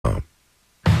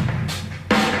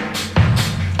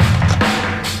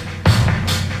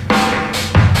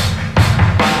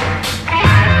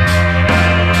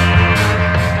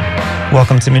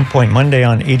Welcome to Midpoint Monday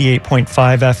on 88.5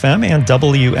 FM and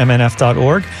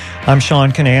WMNF.org. I'm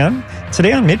Sean Canan.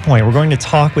 Today on Midpoint, we're going to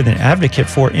talk with an advocate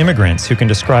for immigrants who can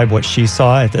describe what she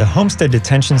saw at the Homestead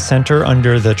Detention Center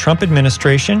under the Trump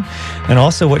administration and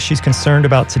also what she's concerned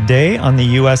about today on the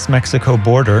U.S.-Mexico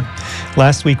border.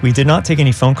 Last week, we did not take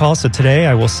any phone calls, so today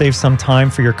I will save some time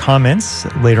for your comments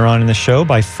later on in the show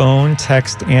by phone,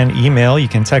 text, and email. You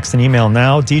can text and email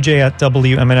now,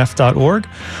 dj@WMNF.org,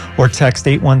 or text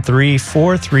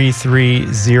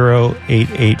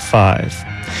 813-433-0885.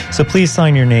 So please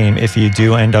sign your name if you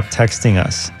do end up texting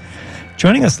us.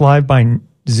 Joining us live by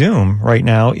Zoom right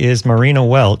now is Marina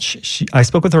Welch. I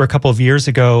spoke with her a couple of years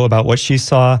ago about what she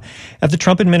saw at the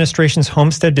Trump administration's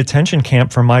Homestead Detention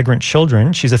Camp for migrant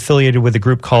children. She's affiliated with a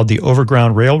group called the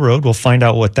Overground Railroad. We'll find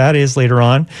out what that is later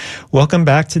on. Welcome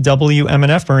back to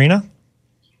WMNF, Marina.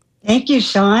 Thank you,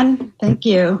 Sean. Thank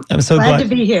you. I'm so glad to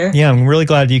be here. Yeah, I'm really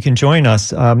glad you can join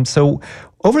us.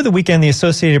 Over the weekend, the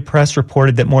Associated Press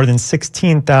reported that more than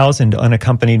 16,000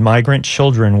 unaccompanied migrant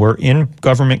children were in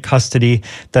government custody.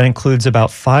 That includes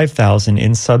about 5,000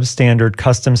 in substandard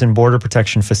Customs and Border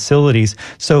Protection facilities.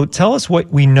 So tell us what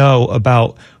we know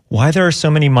about why there are so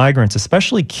many migrants,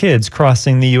 especially kids,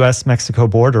 crossing the U.S.-Mexico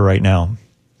border right now.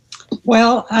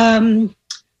 Well,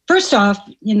 first off,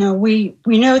 we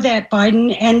know that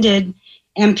Biden ended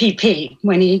MPP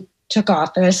when he took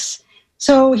office.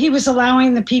 So he was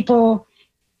allowing the people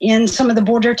in some of the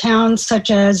border towns, such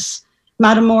as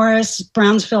Matamoros,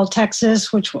 Brownsville,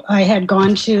 Texas, which I had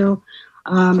gone to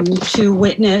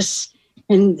witness,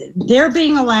 and they're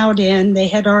being allowed in. They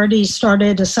had already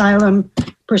started asylum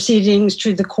proceedings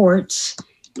through the courts.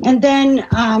 And then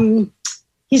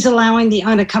he's allowing the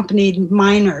unaccompanied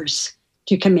minors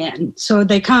to come in. So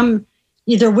they come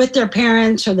either with their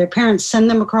parents or their parents send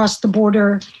them across the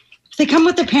border. If they come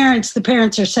with the parents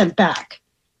are sent back.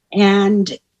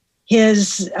 And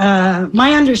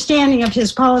my understanding of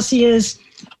his policy is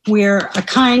we're a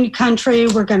kind country.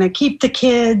 We're going to keep the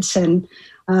kids and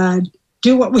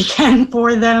do what we can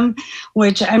for them,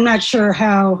 which I'm not sure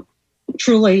how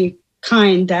truly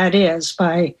kind that is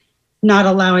by not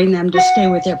allowing them to stay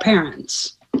with their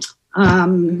parents.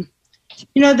 The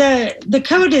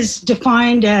code is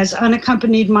defined as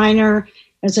unaccompanied minor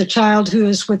as a child who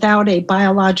is without a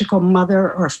biological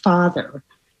mother or father.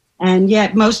 And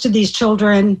yet most of these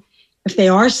children, if they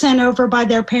are sent over by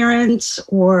their parents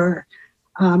or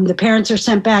the parents are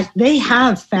sent back, they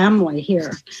have family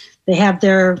here. They have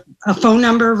a phone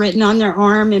number written on their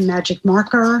arm in magic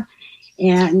marker,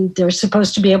 and they're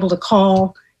supposed to be able to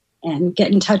call and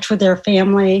get in touch with their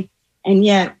family. And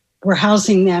yet we're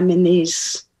housing them in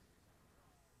these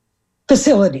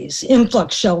facilities,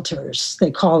 influx shelters,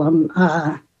 they call them.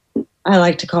 I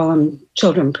like to call them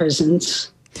children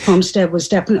prisons. Homestead was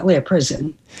definitely a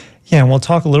prison. Yeah, and we'll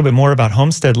talk a little bit more about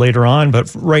Homestead later on,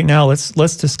 but right now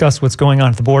let's discuss what's going on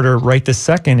at the border right this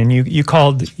second. And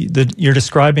you're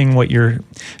describing what you're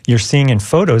seeing in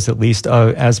photos, at least,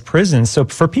 as prisons. So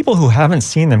for people who haven't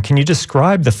seen them, can you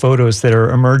describe the photos that are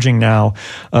emerging now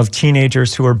of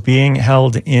teenagers who are being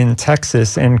held in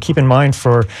Texas? And keep in mind,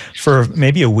 for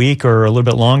maybe a week or a little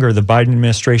bit longer, the Biden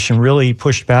administration really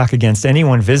pushed back against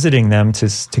anyone visiting them to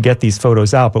get these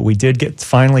photos out. But we did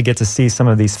finally get to see some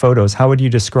of these photos. How would you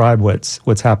describe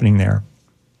what's happening there?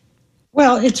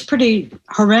 Well, it's pretty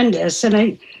horrendous. And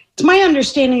it's my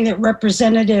understanding that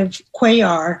Representative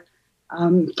Cuellar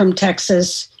from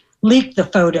Texas leaked the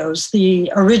photos,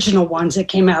 the original ones that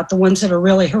came out, the ones that are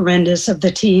really horrendous of the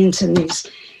teens in these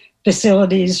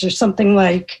facilities, or something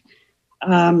like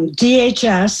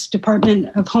DHS, Department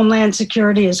of Homeland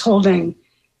Security, is holding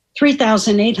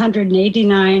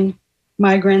 3,889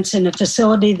 migrants in a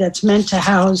facility that's meant to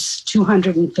house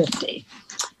 250.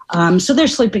 So they're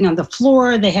sleeping on the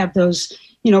floor. They have those,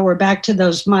 we're back to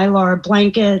those Mylar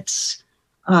blankets.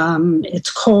 It's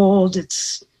cold.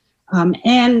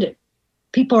 And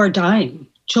people are dying.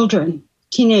 Children,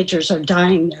 teenagers are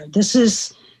dying there. This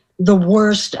is the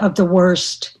worst of the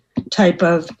worst type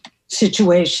of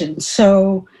situation.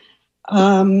 So,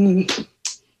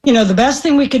 the best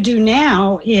thing we could do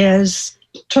now is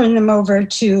turn them over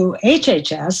to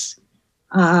HHS,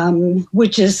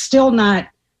 which is still not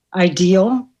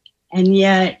ideal. And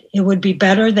yet it would be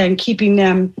better than keeping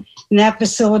them in that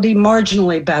facility,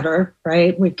 marginally better,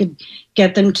 right? We could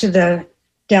get them to the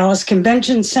Dallas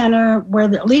Convention Center where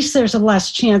at least there's a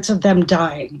less chance of them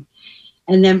dying.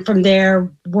 And then from there,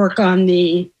 work on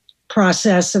the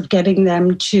process of getting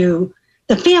them to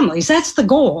the families. That's the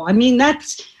goal. I mean,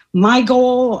 that's my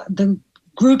goal, the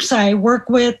groups I work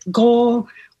with goal.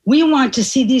 We want to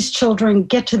see these children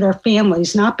get to their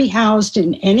families, not be housed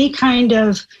in any kind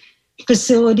of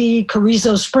facility,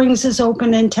 Carrizo Springs, is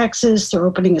open in Texas. They're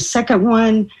opening a second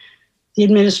one. The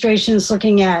administration is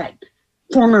looking at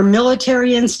former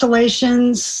military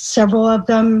installations, several of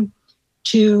them,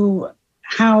 to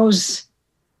house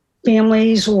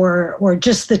families or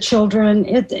just the children.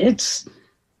 It's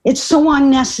so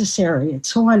unnecessary. It's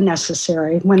so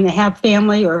unnecessary when they have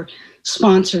family or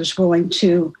sponsors willing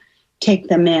to take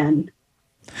them in.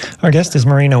 Our guest is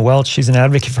Marina Welch. She's an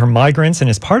advocate for migrants and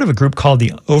is part of a group called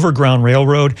the Overground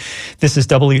Railroad. This is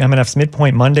WMNF's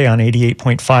Midpoint Monday on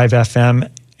 88.5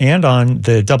 FM and on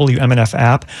the WMNF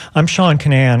app. I'm Sean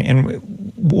Canan,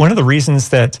 and one of the reasons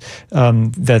that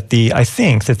I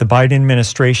think that the Biden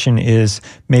administration is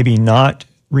maybe not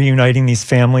reuniting these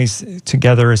families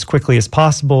together as quickly as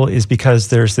possible is because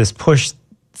there's this push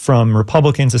from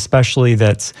Republicans especially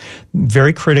that's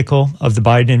very critical of the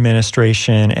Biden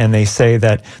administration, and they say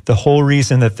that the whole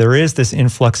reason that there is this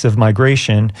influx of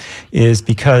migration is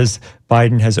because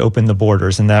Biden has opened the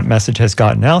borders, and that message has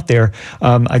gotten out there.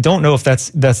 I don't know if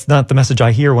that's not the message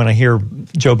I hear when I hear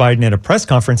Joe Biden at a press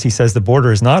conference. He says the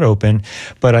border is not open,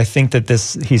 but I think that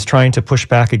he's trying to push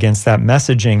back against that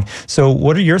messaging. So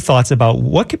what are your thoughts about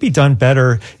what could be done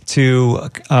better to,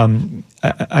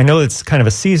 I know it's kind of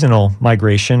a seasonal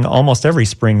migration. Almost every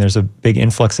spring there's a big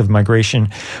influx of migration,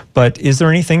 but is there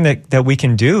anything that we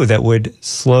can do that would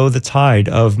slow the tide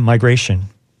of migration?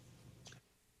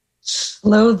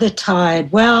 Slow the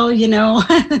tide. Well,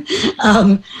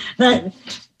 that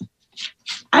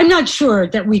I'm not sure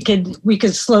that we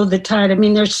could slow the tide. I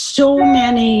mean, there's so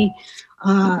many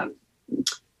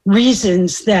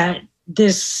reasons that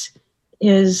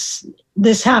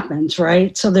this happens,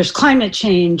 right? So there's climate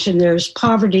change, and there's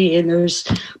poverty, and there's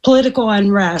political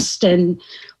unrest, and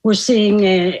we're seeing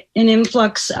an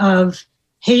influx of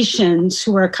Haitians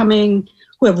who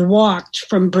have walked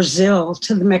from Brazil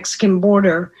to the Mexican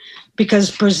border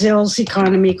because Brazil's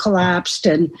economy collapsed,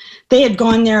 and they had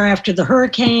gone there after the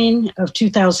hurricane of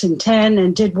 2010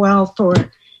 and did well for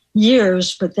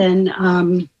years, but then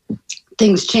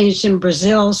things changed in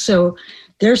Brazil, so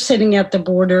they're sitting at the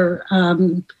border.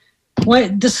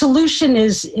 What the solution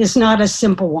is not a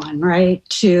simple one, right?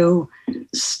 To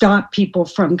stop people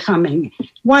from coming.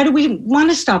 Why do we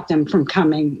want to stop them from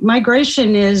coming?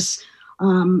 Migration is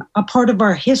a part of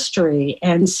our history,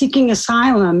 and seeking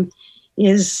asylum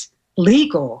is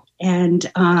legal, and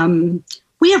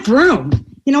we have room.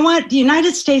 You know what? The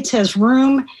United States has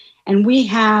room, and we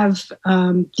have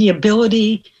the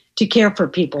ability to care for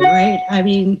people, right? I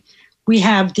mean, we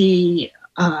have the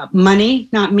money,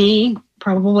 not me,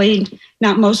 probably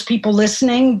not most people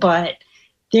listening, but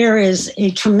there is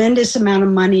a tremendous amount of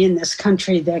money in this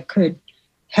country that could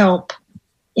help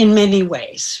in many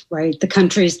ways, right? The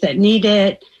countries that need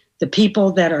it, the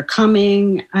people that are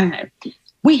coming,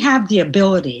 we have the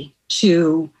ability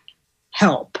to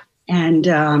help. And,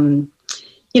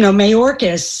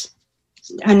 Mayorkas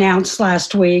announced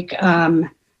last week,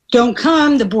 don't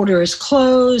come, the border is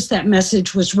closed. That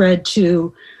message was read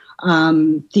to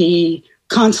the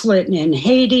consulate in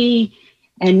Haiti,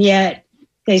 and yet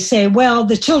they say, well,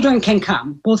 the children can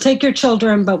come. We'll take your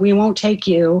children, but we won't take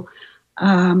you.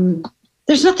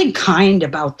 There's nothing kind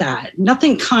about that,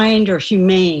 nothing kind or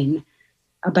humane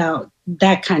about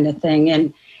that kind of thing.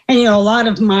 And a lot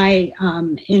of my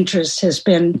interest has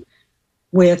been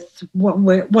with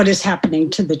what is happening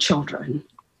to the children,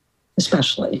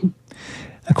 especially.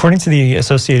 According to the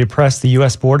Associated Press, the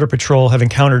U.S. Border Patrol have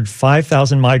encountered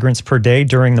 5,000 migrants per day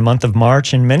during the month of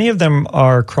March, and many of them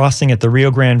are crossing at the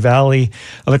Rio Grande Valley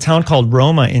of a town called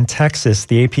Roma in Texas.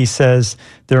 The AP says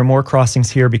there are more crossings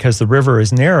here because the river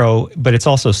is narrow, but it's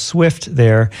also swift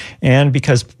there, and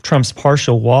because Trump's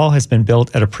partial wall has been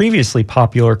built at a previously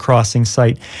popular crossing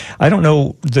site. I don't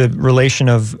know the relation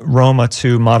of Roma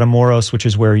to Matamoros, which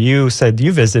is where you said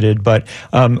you visited, but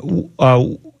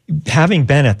having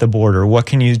been at the border, what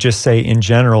can you just say in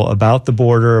general about the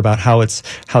border, about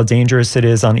how dangerous it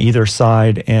is on either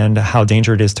side, and how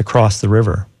dangerous it is to cross the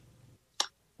river?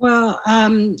 Well,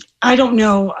 I don't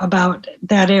know about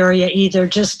that area either,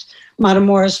 just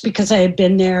Matamoros, because I had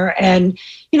been there. And,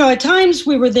 at times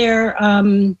we were there,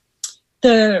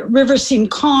 the river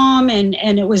seemed calm, and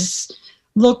it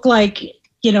looked like,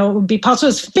 it would be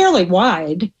possible. It's fairly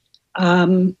wide,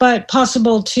 but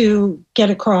possible to get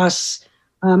across.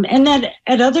 And then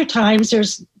at other times,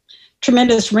 there's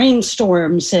tremendous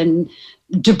rainstorms and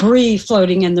debris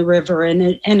floating in the river,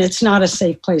 and it's not a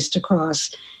safe place to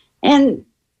cross. And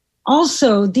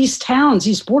also, these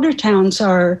border towns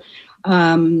are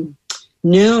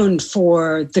known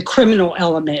for the criminal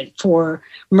element, for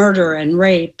murder and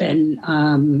rape and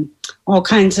all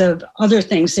kinds of other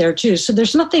things there, too. So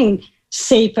there's nothing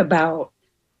safe about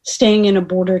staying in a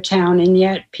border town, and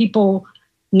yet people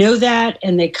know that,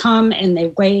 and they come and they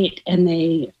wait, and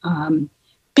they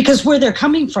because where they're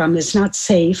coming from is not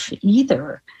safe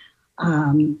either.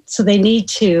 So they need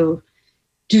to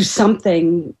do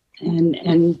something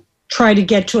and try to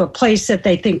get to a place that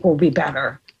they think will be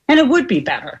better. And it would be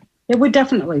better. It would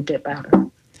definitely be better.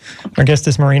 Our guest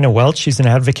is Marina Welch. She's an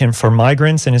advocate for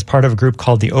migrants and is part of a group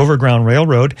called the Overground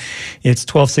Railroad. It's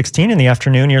 12:16 in the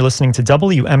afternoon. You're listening to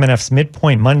WMNF's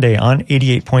Midpoint Monday on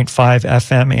 88.5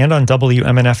 FM and on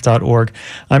WMNF.org.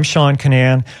 I'm Sean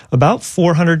Canan. About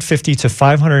 450 to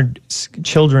 500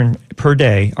 children per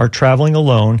day are traveling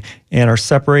alone and are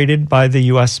separated by the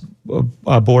U.S.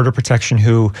 Border Protection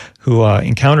who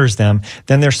encounters them.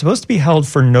 Then they're supposed to be held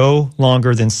for no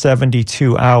longer than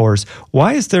 72 hours.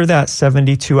 Why is there that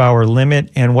 72-hour limit?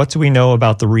 And what do we know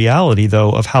about the reality,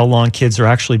 though, of how long kids are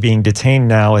actually being detained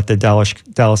now at the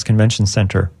Dallas Convention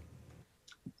Center?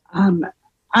 I'm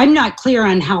not clear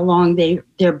on how long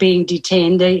they're being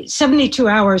detained. The 72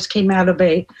 hours came out of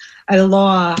a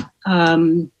law.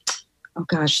 The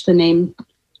name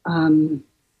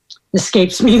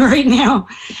escapes me right now.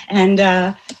 And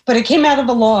but it came out of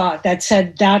a law that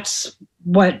said that's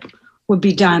what would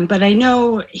be done. But I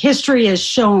know history has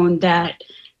shown that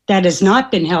that has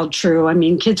not been held true. I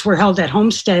mean, kids were held at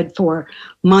Homestead for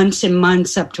months and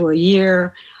months, up to a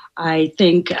year. I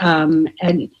think at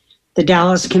the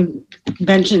Dallas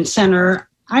Convention Center,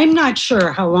 I'm not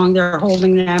sure how long they're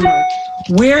holding them or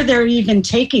where they're even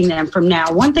taking them from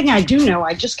now. One thing I do know,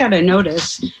 I just got a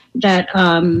notice that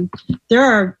there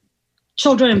are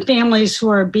children and families who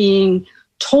are being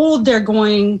told they're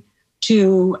going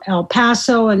to El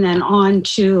Paso and then on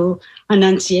to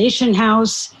Annunciation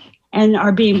House and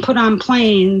are being put on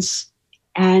planes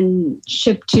and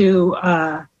shipped to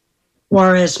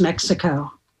Juarez,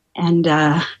 Mexico. And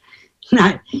after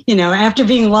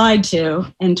being lied to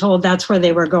and told that's where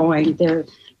they were going, they're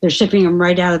shipping them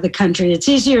right out of the country. It's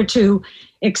easier to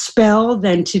expel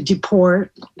than to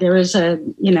deport. There is a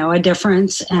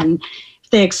difference. And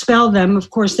they expel them,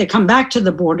 of course, they come back to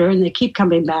the border and they keep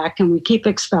coming back and we keep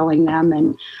expelling them.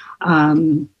 And,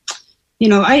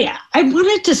 I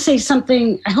wanted to say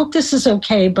something. I hope this is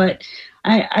okay, but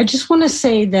I just want to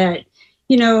say that,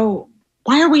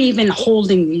 why are we even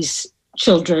holding these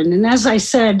children? And as I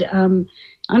said,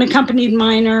 unaccompanied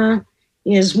minor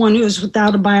is one who is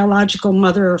without a biological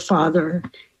mother or father.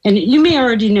 And you may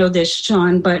already know this,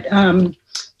 John, but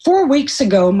 4 weeks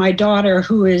ago, my daughter,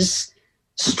 who is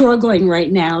struggling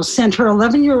right now, sent her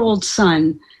 11-year-old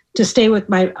son to stay with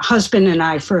my husband and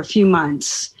I for a few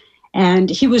months. And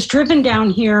he was driven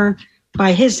down here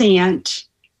by his aunt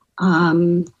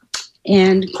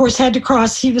and, of course, had to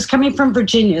cross. He was coming from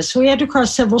Virginia, so he had to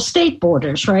cross several state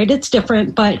borders, right? It's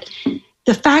different. But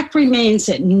the fact remains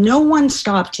that no one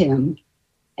stopped him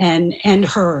and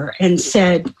her and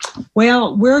said,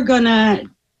 well, we're going to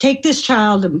take this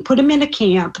child and put him in a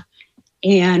camp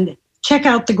and check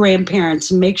out the grandparents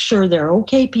and make sure they're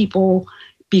okay people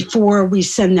before we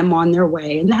send them on their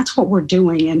way. And that's what we're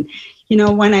doing. And,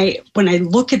 when I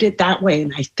look at it that way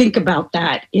and I think about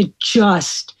that, it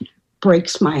just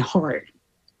breaks my heart,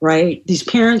 right? These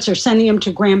parents are sending them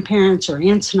to grandparents or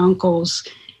aunts and uncles.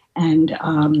 And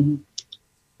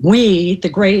we, the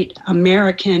great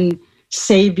American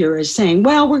savior, is saying,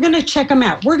 well, we're going to check them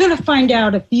out. We're going to find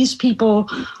out if these people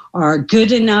are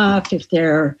good enough, if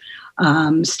they're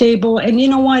stable. And you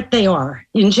know what? They are.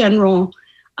 In general,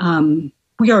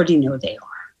 we already know they are.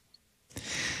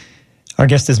 Our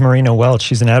guest is Marina Welch.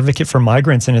 She's an advocate for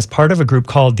migrants and is part of a group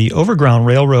called the Overground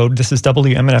Railroad. This is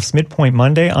WMNF's Midpoint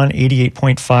Monday on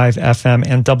 88.5 FM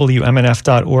and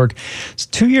WMNF.org.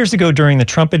 2 years ago, during the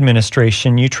Trump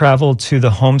administration, you traveled to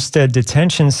the Homestead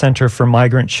Detention Center for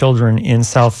Migrant Children in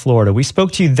South Florida. We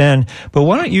spoke to you then, but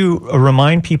why don't you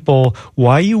remind people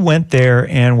why you went there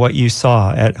and what you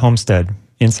saw at Homestead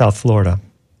in South Florida?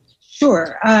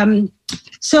 Sure.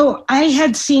 So I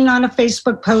had seen on a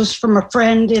Facebook post from a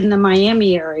friend in the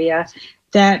Miami area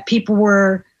that people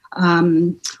were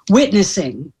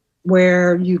witnessing,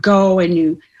 where you go and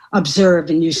you observe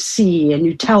and you see and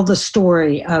you tell the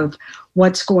story of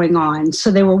what's going on. So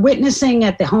they were witnessing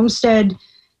at the Homestead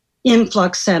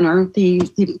Influx Center, the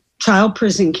child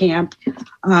prison camp.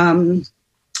 And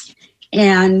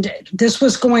this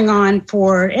was going on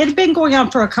it had been going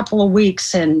on for a couple of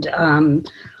weeks. And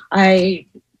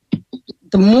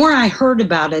the more I heard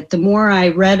about it, the more I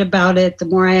read about it, the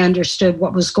more I understood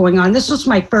what was going on. This was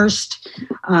my first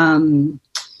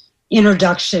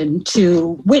introduction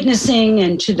to witnessing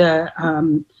and to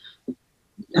the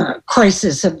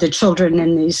crisis of the children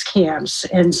in these camps.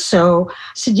 And so I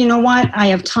said, you know what? I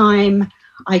have time.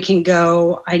 I can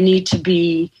go. I need to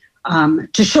be,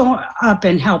 to show up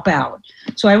and help out.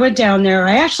 So I went down there.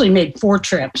 I actually made 4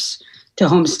 trips to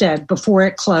Homestead before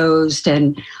it closed.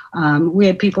 And we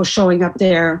had people showing up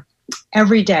there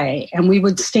every day. And we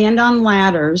would stand on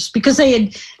ladders because they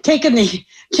had taken the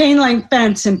chain link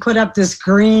fence and put up this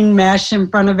green mesh in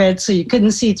front of it so you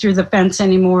couldn't see through the fence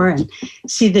anymore and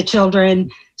see the children.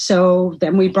 So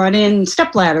then we brought in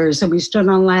step ladders and we stood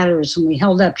on ladders and we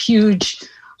held up huge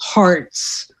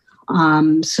hearts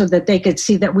so that they could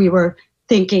see that we were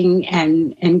thinking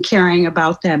and caring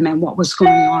about them and what was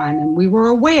going on. And we were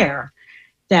aware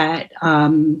that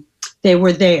they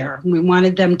were there. We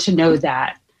wanted them to know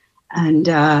that. And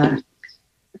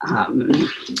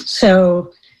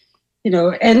so,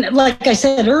 and like I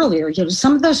said earlier,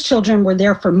 some of those children were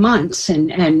there for months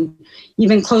and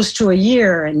even close to a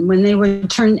year. And when they would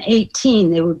turn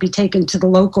 18, they would be taken to the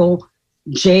local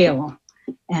jail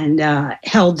and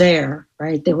held there,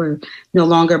 right? They were no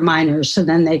longer minors, so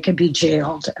then they could be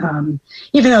jailed.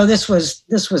 Even though this was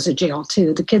a jail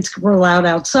too. The kids were allowed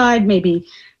outside, maybe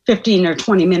 15 or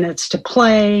 20 minutes to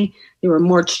play. They were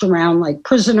marched around like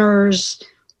prisoners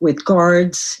with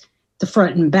guards, the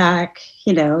front and back.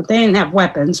 They didn't have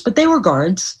weapons, but they were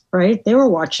guards, right? They were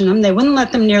watching them. They wouldn't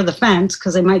let them near the fence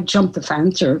because they might jump the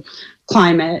fence or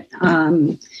climb it.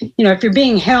 If you're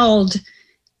being held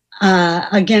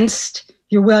against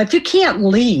your will, if you can't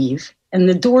leave and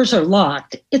the doors are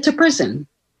locked, it's a prison.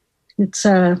 It's,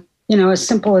 as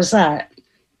simple as that.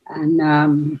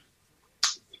 And,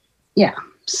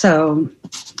 so...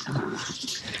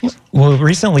 Well,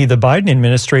 recently the Biden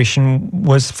administration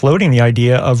was floating the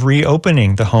idea of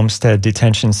reopening the Homestead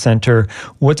Detention Center.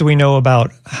 What do we know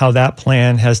about how that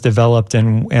plan has developed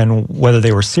and whether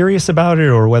they were serious about it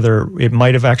or whether it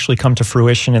might have actually come to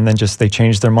fruition and then just they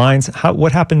changed their minds?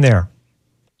 What happened there?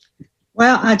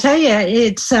 Well, I'll tell you,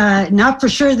 it's not for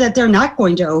sure that they're not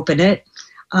going to open it.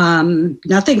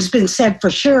 Nothing's been said for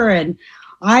sure. And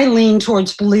I lean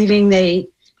towards believing they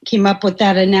came up with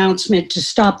that announcement to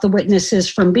stop the witnesses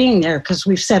from being there because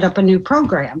we've set up a new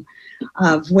program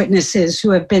of witnesses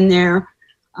who have been there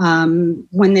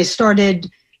when they started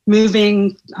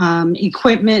moving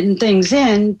equipment and things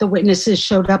in. The witnesses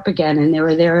showed up again and they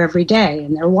were there every day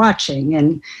and they're watching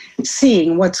and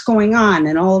seeing what's going on.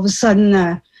 And all of a sudden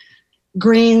the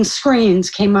green screens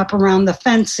came up around the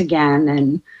fence again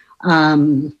and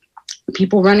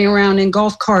people running around in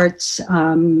golf carts,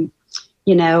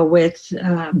 with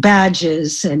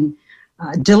badges and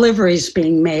deliveries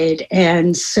being made.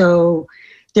 And so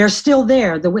they're still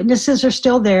there. The witnesses are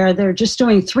still there. They're just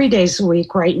doing 3 days a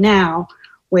week right now,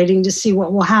 waiting to see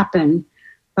what will happen.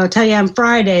 I'll tell you, on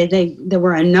Friday, there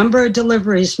were a number of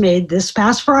deliveries made this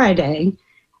past Friday,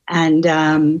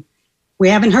 and we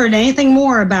haven't heard anything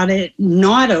more about it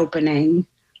not opening.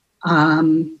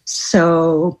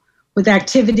 So with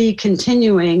activity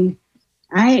continuing,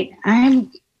 I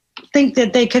think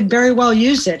that they could very well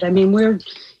use it. I mean,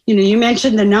 you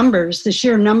mentioned the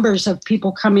sheer numbers of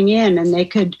people coming in, and they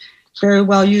could very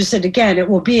well use it again. It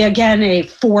will be, again, a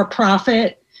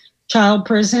for-profit child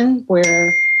prison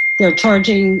where they're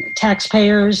charging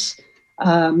taxpayers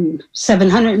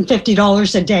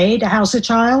 $750 a day to house a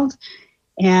child.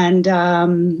 And,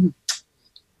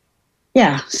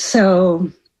 so...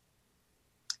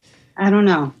 I don't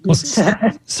know. Well,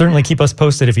 certainly keep us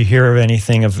posted if you hear of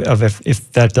anything of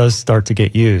if that does start to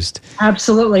get used.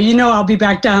 Absolutely. I'll be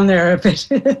back down there if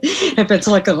it's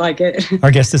looking like it.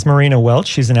 Our guest is Marina Welch.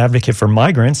 She's an advocate for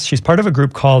migrants. She's part of a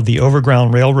group called the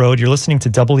Overground Railroad. You're listening to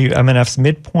WMNF's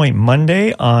Midpoint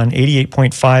Monday on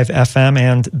 88.5 FM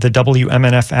and the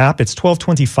WMNF app. It's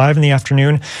 12:25 in the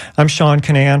afternoon. I'm Sean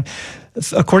Canan.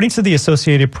 According to the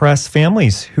Associated Press,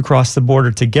 families who cross the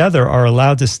border together are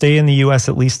allowed to stay in the U.S.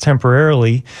 at least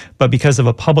temporarily, but because of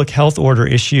a public health order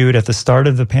issued at the start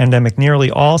of the pandemic, nearly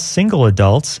all single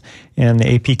adults, and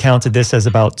the AP counted this as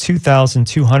about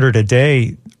 2,200 a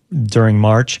day during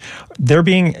March,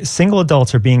 single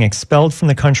adults are being expelled from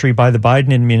the country by the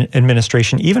Biden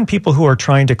administration, even people who are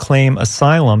trying to claim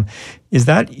asylum. Is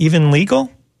that even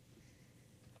legal?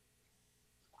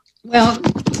 Well,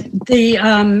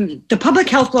 the public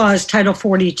health law is Title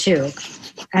 42,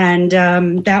 and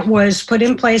that was put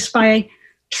in place by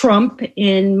Trump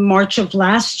in March of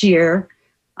last year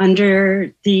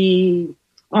under the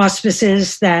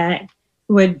auspices that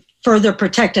would further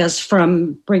protect us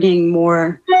from bringing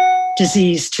more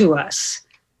disease to us.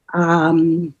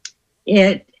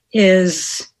 It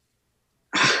is,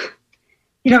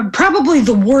 probably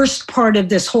the worst part of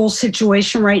this whole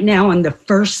situation right now, and the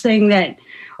first thing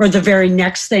or the very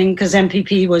next thing, because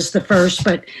MPP was the first,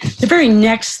 but the very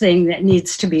next thing that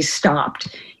needs to be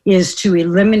stopped is to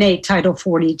eliminate Title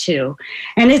 42.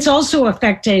 And it's also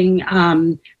affecting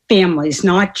families,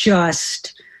 not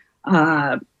just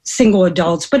single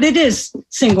adults, but it is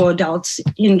single adults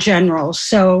in general.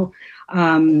 So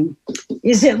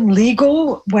is it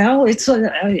legal? Well, it's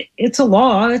a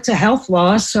law, it's a health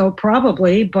law, so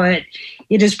probably, but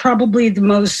it is probably the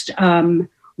most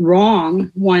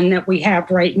wrong one that we have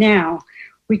right now.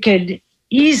 We could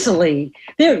easily,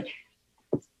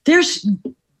 there's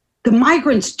the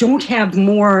migrants don't have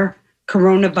more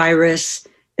coronavirus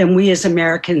than we as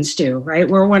Americans do, right?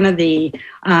 We're one of the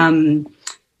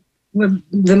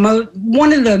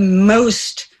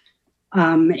most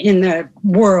in the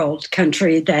world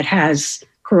country that has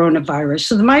coronavirus.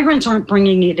 So the migrants aren't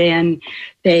bringing it in.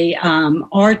 They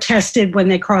are tested when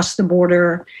they cross the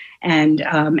border, and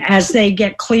as they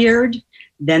get cleared,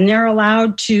 then they're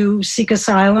allowed to seek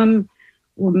asylum,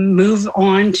 move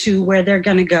on to where they're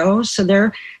going to go. So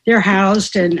they're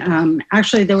housed, and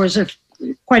actually there was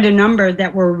quite a number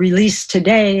that were released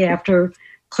today after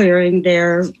clearing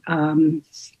their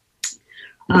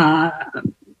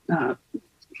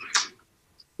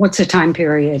what's the time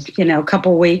period? A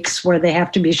couple weeks where they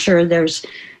have to be sure there's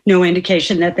no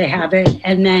indication that they have it,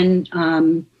 and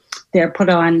then they're put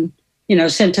on,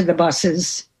 sent to the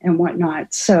buses and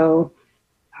whatnot. So.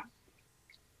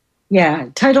 Yeah,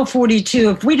 Title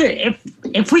 42,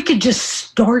 if we could just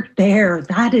start there,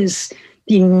 that is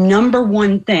the number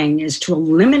one thing, is to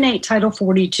eliminate Title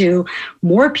 42.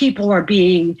 More people are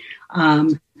being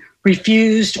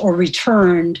refused or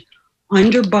returned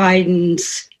under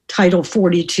Biden's Title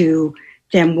 42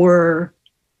 than were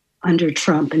under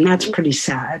Trump, and that's pretty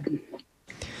sad.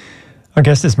 Our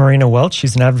guest is Marina Welch.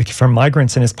 She's an advocate for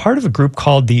migrants and is part of a group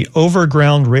called the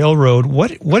Overground Railroad.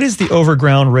 What is the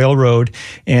Overground Railroad?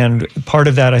 And part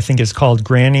of that, I think, is called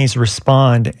Grannies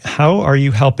Respond. How are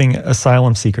you helping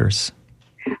asylum seekers?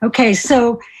 Okay,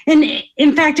 so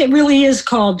in fact, it really is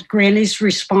called Grannies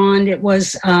Respond. It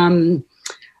was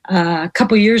a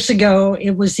couple years ago.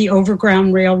 It was the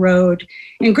Overground Railroad,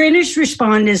 and Grannies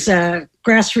Respond is a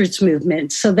grassroots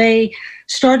movement. So they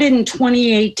started in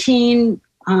 2018.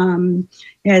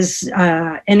 As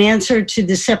an answer to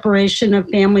the separation of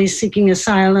families seeking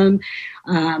asylum,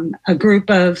 a group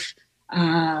of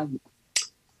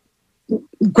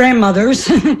grandmothers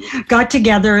got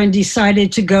together and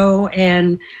decided to go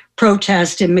and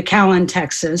protest in McAllen,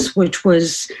 Texas, which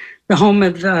was the home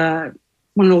of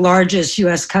one of the largest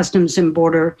U.S. Customs and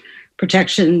Border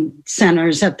Protection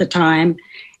centers at the time.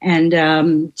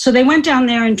 And so they went down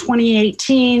there in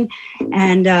 2018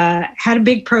 and had a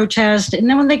big protest. And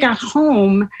then when they got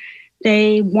home,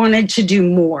 they wanted to do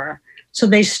more. So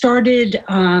they started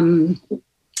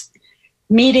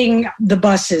meeting the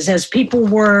buses as people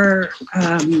were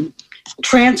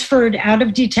transferred out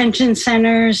of detention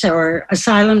centers, or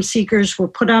asylum seekers were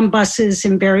put on buses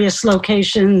in various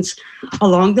locations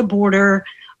along the border.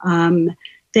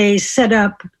 They set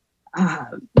up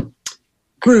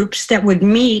groups that would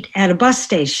meet at a bus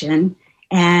station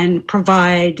and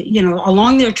provide,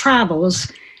 along their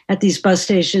travels at these bus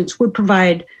stations, would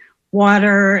provide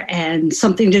water and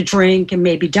something to drink and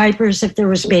maybe diapers if there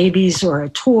was babies, or a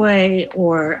toy,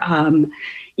 or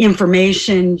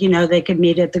information. They could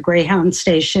meet at the Greyhound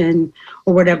station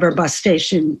or whatever bus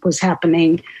station was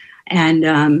happening, and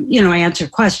answer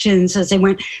questions as they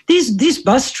went. These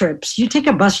bus trips, you take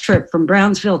a bus trip from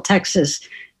Brownsville, Texas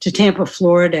to Tampa,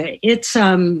 Florida, it's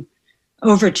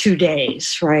over 2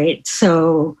 days, right?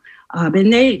 So,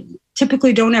 and they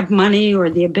typically don't have money or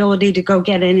the ability to go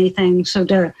get anything. So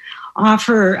to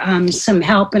offer some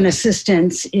help and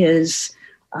assistance is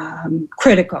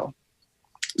critical.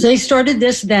 So they started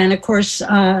this then. Of course,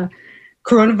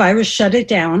 coronavirus shut it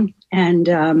down. And,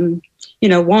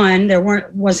 one, there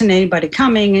wasn't anybody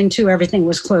coming, and two, everything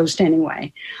was closed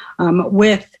anyway.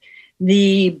 With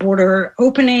the border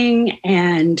opening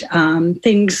and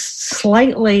things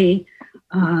slightly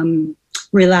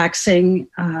relaxing,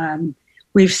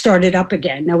 we've started up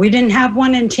again. Now, we didn't have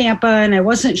one in Tampa, and I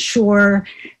wasn't sure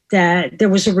that there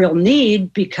was a real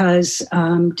need, because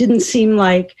didn't seem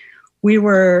like we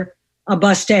were a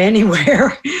bus to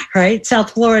anywhere, right?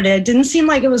 South Florida, it didn't seem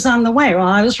like it was on the way. Well,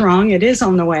 I was wrong. It is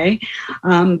on the way.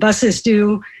 Buses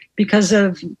do, because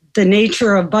of the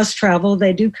nature of bus travel,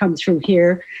 they do come through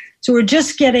here. So I'm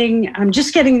just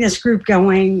getting this group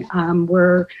going.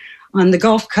 We're on the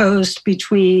Gulf Coast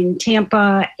between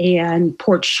Tampa and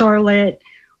Port Charlotte,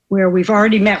 where we've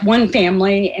already met one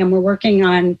family, and we're working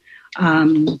on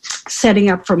setting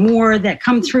up for more that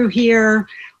come through here.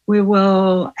 We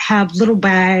will have little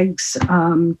bags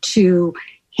to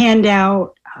hand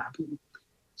out.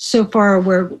 So far,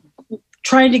 we're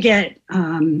trying to get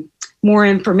more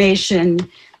information,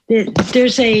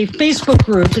 there's a Facebook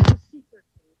group.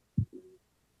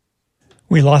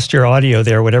 We lost your audio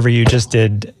there. Whatever you just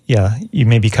did, yeah, you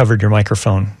maybe covered your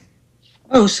microphone.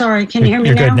 Oh, sorry. Can you hear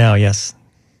me now? You're good now, yes.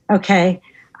 Okay.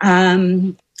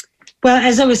 Well,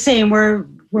 as I was saying, we're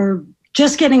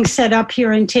just getting set up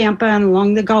here in Tampa and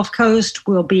along the Gulf Coast.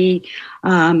 We'll be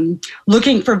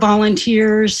looking for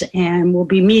volunteers, and we'll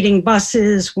be meeting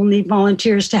buses. We'll need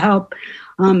volunteers to help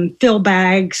fill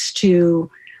bags, to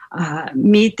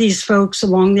meet these folks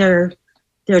along their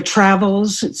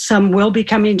travels. Some will be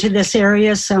coming to this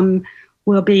area. Some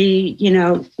will be,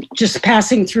 just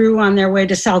passing through on their way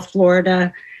to South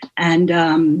Florida. And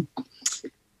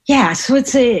so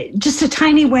it's just a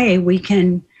tiny way we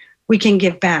can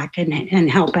give back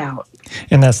and help out.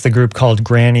 And that's the group called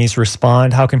Grannies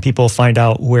Respond. How can people find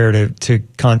out where to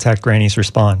contact Grannies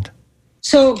Respond?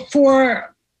 So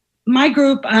for my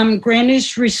group,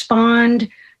 Grannies Respond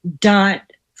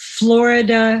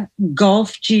Florida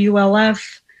Gulf,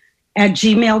 GULF,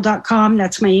 @gmail.com.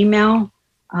 That's my email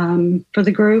for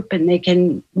the group, and they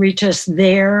can reach us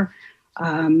there.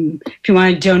 If you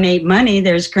want to donate money,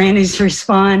 there's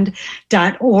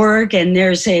granniesrespond.org, and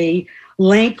there's a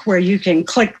link where you can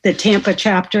click the Tampa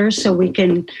chapter so we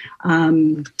can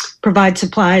provide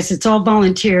supplies. It's all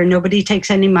volunteer. Nobody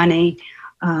takes any money,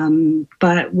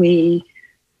 but we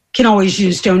can always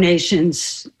use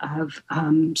donations of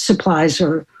supplies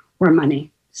or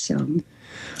money. So,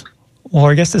 well,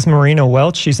 our guest is Marina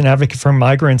Welch. She's an advocate for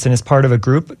migrants and is part of a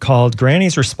group called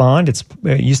Grannies Respond. It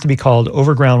used to be called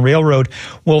Overground Railroad.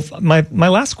 Well, my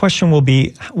last question will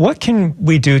be, what can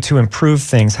we do to improve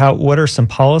things? What are some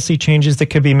policy changes that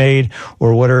could be made,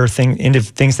 or what are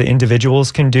things that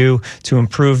individuals can do to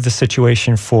improve the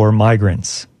situation for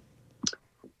migrants?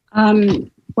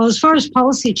 Well, as far as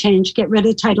policy change, get rid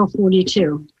of Title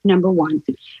 42, number one.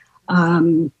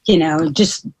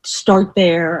 Just start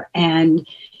there. And,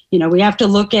 we have to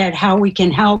look at how we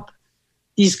can help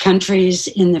these countries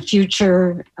in the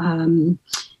future.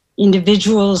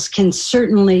 Individuals can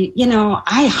certainly,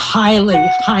 I highly,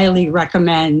 highly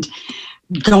recommend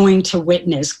going to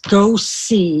witness. Go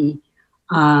see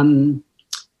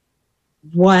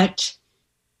what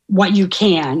you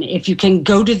can. If you can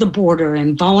go to the border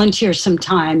and volunteer some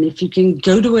time, if you can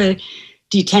go to a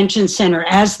detention center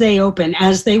as they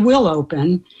will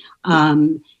open,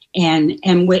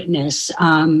 and witness.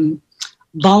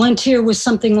 Volunteer with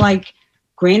something like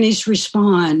Grannies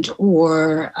Respond,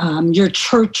 or your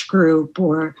church group,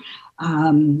 or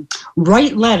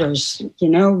write letters,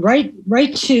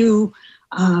 write to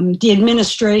the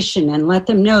administration and let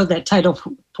them know that Title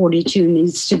 42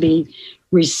 needs to be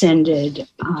rescinded.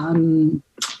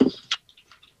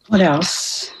 What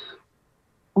else?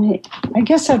 I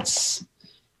guess that's,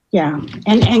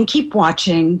 and keep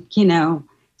watching,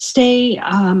 stay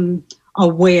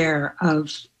aware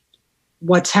of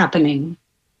what's happening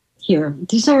here.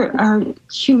 These are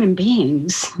human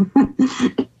beings.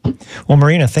 Well,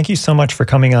 Marina, thank you so much for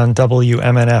coming on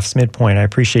WMNF's Midpoint. I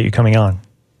appreciate you coming on.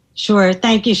 Sure.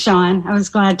 Thank you, Sean. I was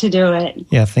glad to do it.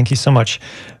 Yeah, thank you so much.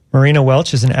 Marina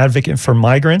Welch is an advocate for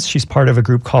migrants. She's part of a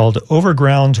group called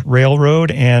Overground Railroad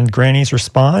and Grannies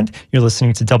Respond. You're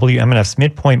listening to WMNF's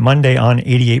Midpoint Monday on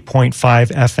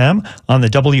 88.5 FM on the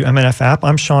WMNF app.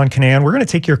 I'm Sean Canan. We're going to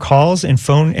take your calls and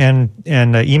phone and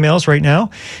emails right now.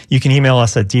 You can email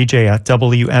us at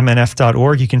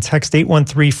dj@wmnf.org. You can text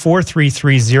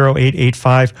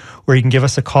 813-433-0885, or you can give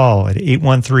us a call at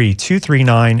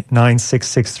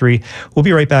 813-239-9663. We'll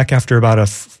be right back after about a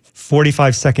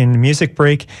 45-second music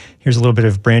break. Here's a little bit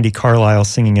of Brandi Carlile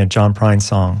singing a John Prine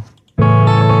song.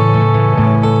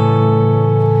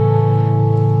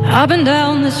 I've been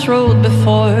down this road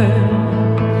before.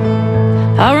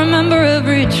 I remember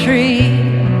every tree,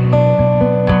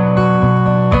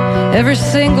 every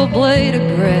single blade of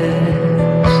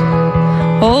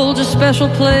grass holds a special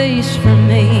place for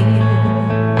me.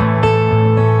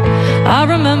 I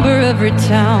remember every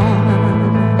town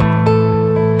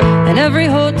and every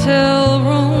hotel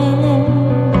room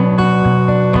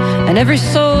and every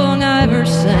song I ever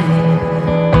sang,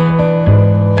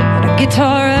 and a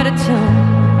guitar at a tune.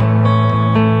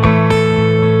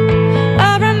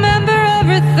 I remember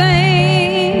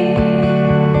everything,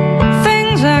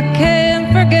 things I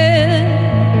can't forget.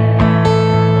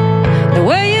 The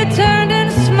way you turned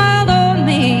and smiled on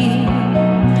me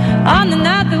on the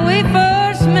night that we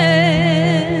first met.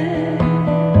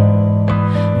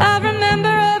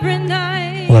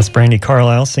 Well, that's Brandi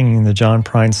Carlile singing the John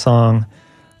Prine song,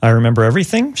 I Remember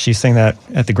Everything. She sang that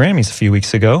at the Grammys a few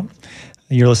weeks ago.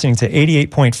 You're listening to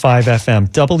 88.5 FM,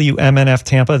 WMNF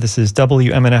Tampa. This is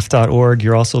WMNF.org.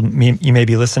 You may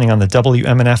be listening on the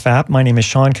WMNF app. My name is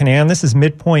Sean Canan. This is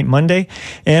Midpoint Monday,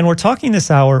 and we're talking this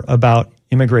hour about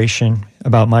immigration,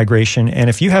 about migration. And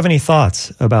if you have any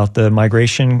thoughts about the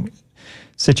migration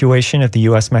situation at the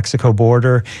U.S.-Mexico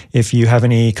border, if you have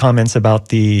any comments about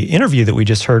the interview that we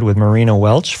just heard with Marina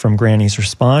Welch from Grannies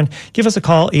Respond, give us a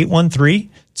call,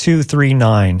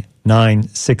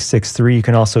 813-239-9663. You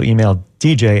can also email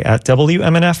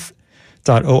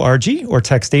dj@wmnf.org or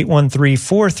text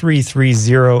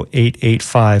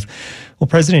 813-433-0885. Well,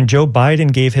 President Joe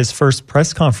Biden gave his first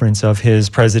press conference of his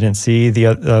presidency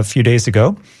a few days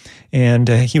ago, and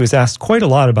he was asked quite a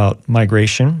lot about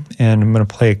migration, and I'm going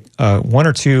to play one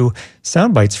or two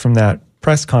sound bites from that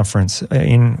press conference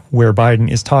where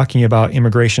Biden is talking about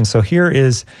immigration. So here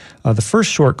is the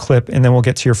first short clip, and then we'll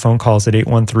get to your phone calls at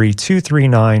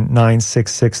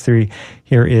 813-239-9663.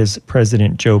 Here is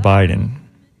President Joe Biden.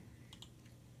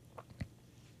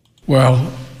 Well,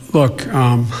 look,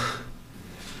 I'm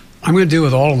going to deal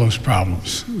with all of those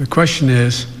problems. The question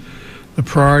is the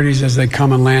priorities as they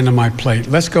come and land on my plate.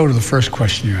 Let's go to the first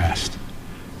question you asked,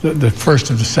 the first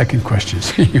of the second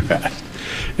questions you asked.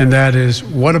 And that is,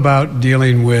 what about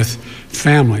dealing with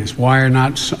families? Why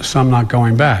are some not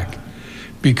going back?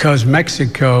 Because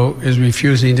Mexico is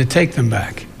refusing to take them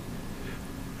back.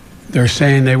 They're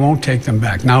saying they won't take them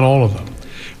back, not all of them.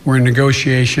 We're in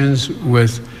negotiations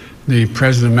with the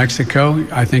president of Mexico.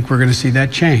 I think we're going to see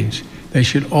that change. They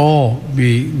should all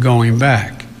be going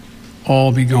back,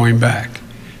 all be going back.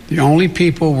 The only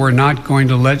people we're not going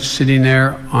to let sitting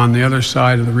there on the other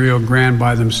side of the Rio Grande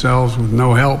by themselves with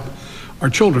no help are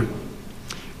children.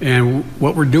 And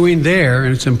what we're doing there,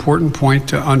 and it's an important point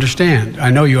to understand.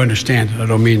 I know you understand it. I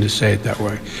don't mean to say it that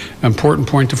way. An important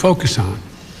point to focus on.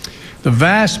 The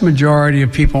vast majority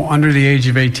of people under the age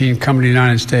of 18 coming to the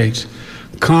United States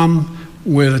come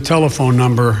with a telephone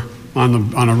number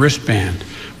on a wristband,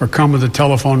 or come with a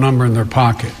telephone number in their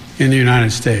pocket in the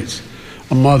United States.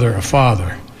 A mother, a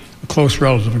father, a close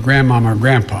relative, a grandmama or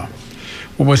grandpa.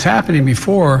 What was happening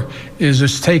before is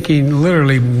it's taking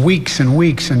literally weeks and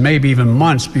weeks and maybe even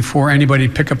months before anybody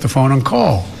pick up the phone and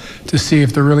call to see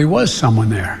if there really was someone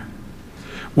there.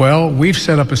 Well, we've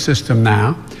set up a system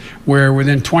now where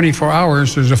within 24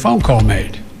 hours there's a phone call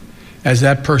made as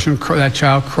that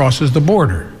child crosses the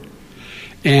border.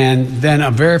 And then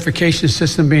a verification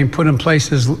system being put in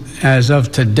place as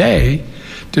of today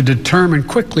to determine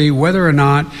quickly whether or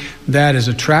not that is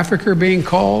a trafficker being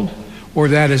called or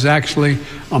that is actually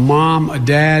a mom, a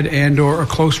dad, and or a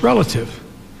close relative.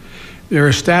 They're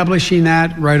establishing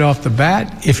that right off the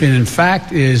bat. If it in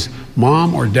fact is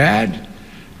mom or dad,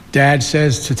 dad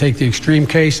says, to take the extreme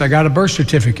case, I got a birth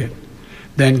certificate.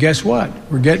 Then guess what?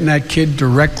 We're getting that kid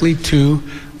directly to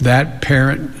that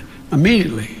parent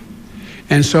immediately.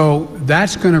 And so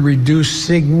that's going to reduce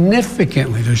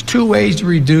significantly. There's two ways to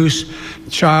reduce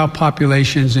child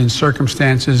populations in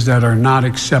circumstances that are not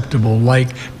acceptable, like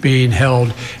being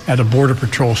held at a Border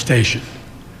Patrol station.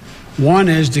 One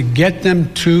is to get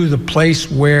them to the place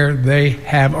where they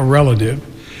have a relative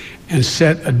and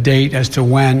set a date as to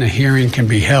when a hearing can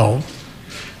be held.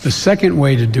 The second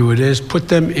way to do it is put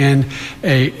them in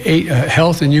a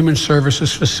Health and Human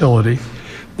Services facility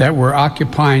that we're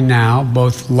occupying now,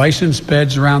 both licensed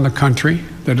beds around the country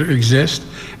that exist,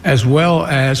 as well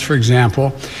as, for example,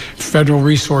 federal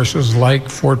resources like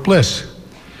Fort Bliss,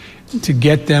 to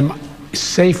get them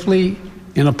safely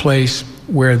in a place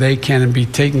where they can be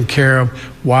taken care of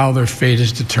while their fate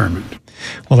is determined.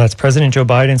 Well, that's President Joe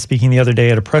Biden speaking the other day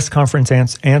at a press conference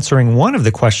answering one of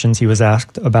the questions he was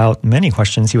asked about, many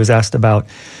questions he was asked about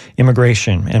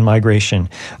immigration and migration.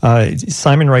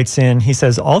 Simon writes in, he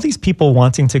says, all these people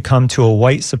wanting to come to a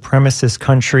white supremacist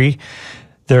country,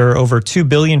 there are over 2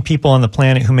 billion people on the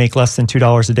planet who make less than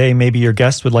 $2 a day. Maybe your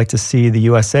guest would like to see the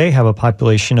USA have a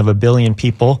population of 1 billion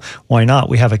people. Why not?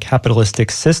 We have a capitalistic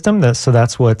system. So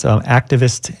that's what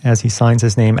activist, as he signs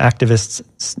his name, activist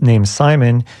named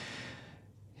Simon,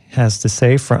 has to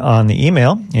say on the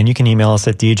email, and you can email us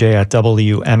at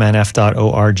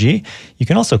dj@wmnf.org. You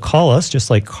can also call us, just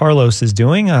like Carlos is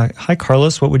doing. Hi,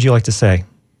 Carlos. What would you like to say?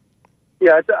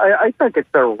 Yeah, I think it's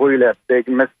a really big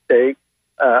mistake.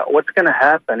 What's going to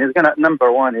happen is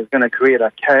number one, is going to create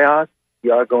a chaos.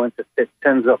 You are going to take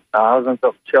tens of thousands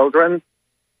of children,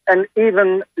 and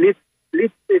even let's say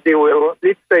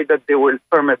that they will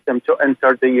permit them to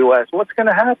enter the U.S. What's going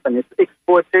to happen? It's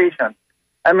exploitation.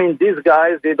 I mean, these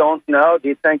guys, they don't know.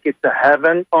 They think it's a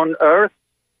heaven on earth.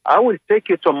 I will take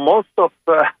you to most of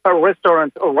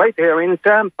restaurants right here in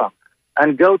Tampa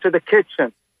and go to the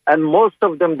kitchen. And most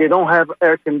of them, they don't have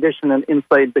air conditioning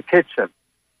inside the kitchen.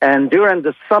 And during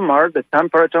the summer, the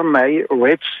temperature may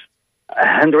reach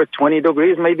 120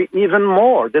 degrees, maybe even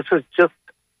more. This is just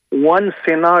one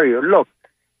scenario. Look,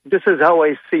 this is how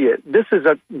I see it. This is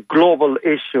a global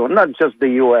issue, not just the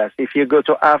U.S. If you go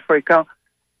to Africa,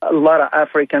 a lot of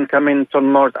Africans come into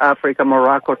North Africa,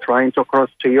 Morocco, trying to cross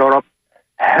to Europe.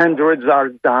 Hundreds are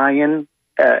dying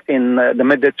in the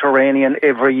Mediterranean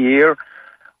every year.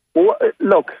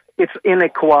 Look, it's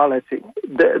inequality.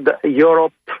 The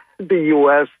Europe, the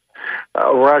U.S.,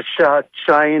 Russia,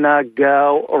 China,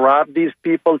 go rob these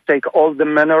people, take all the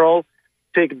minerals,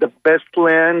 take the best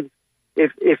land.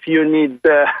 If you need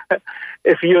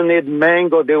if you need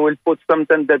mango, they will put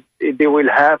something that they will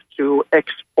have to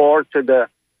export to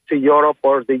Europe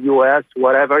or the U.S.,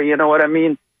 whatever. You know what I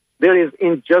mean? There is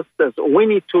injustice. We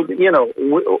need to,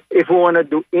 if we want to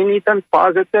do anything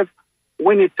positive,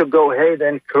 we need to go ahead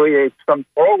and create some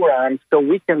programs so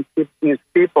we can keep these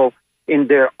people in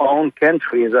their own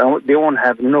countries. They won't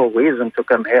have no reason to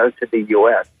come here to the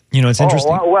U.S. It's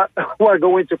interesting. We're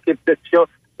going to keep the show.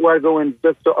 We're going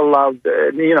just to allow,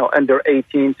 under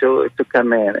 18 to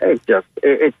come in. It's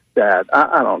sad.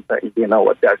 I don't think,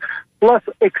 what that. Plus,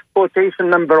 exploitation,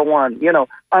 number one.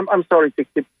 I'm sorry to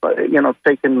keep,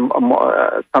 taking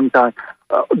some time.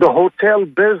 The hotel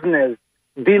business,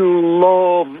 they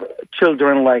love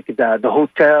children like that. The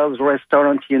hotels,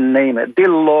 restaurants, you name it. They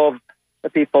love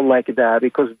people like that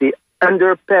because they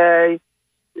underpay,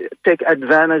 take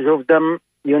advantage of them,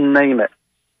 you name it.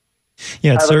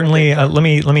 Yeah, certainly. Let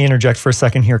me interject for a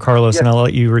second here, Carlos, and I'll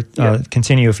let you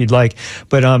continue if you'd like.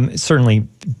 But certainly,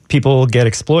 people get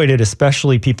exploited,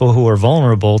 especially people who are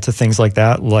vulnerable to things like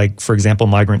that, like, for example,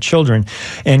 migrant children.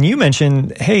 And you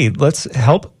mentioned, hey, let's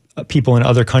help people in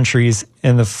other countries.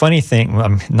 And the funny thing,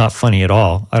 not funny at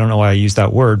all, I don't know why I use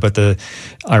that word, but the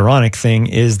ironic thing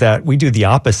is that we do the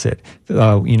opposite.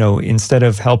 Instead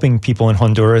of helping people in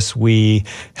Honduras, we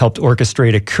helped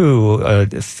orchestrate a coup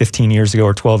 15 years ago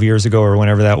or 12 years ago or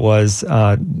whenever that was.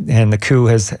 And the coup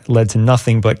has led to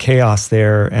nothing but chaos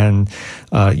there. And,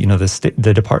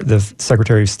 the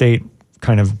Secretary of State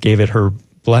kind of gave it her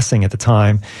blessing at the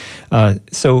time.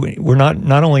 So we're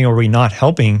not only are we not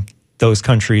helping those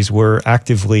countries, were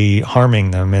actively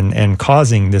harming them and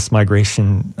causing this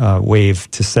migration wave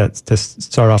to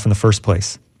start off in the first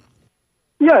place.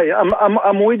 Yeah,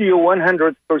 I'm with you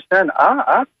 100%.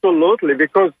 Absolutely,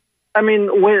 because when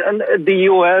the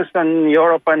U.S. and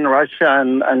Europe and Russia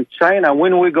and China,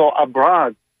 when we go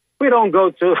abroad, we don't go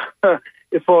to to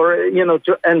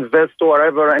invest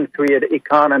wherever and create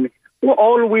economy. Well,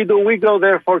 all we do, we go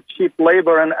there for cheap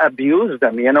labor and abuse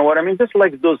them. You know what I mean? Just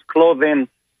like those clothing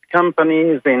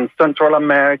companies in Central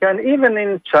America and even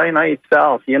in China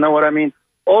itself, you know what I mean?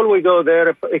 All we go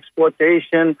there for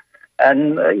exploitation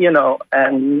and,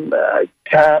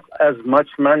 cap as much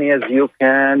money as you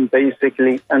can,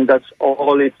 basically, and that's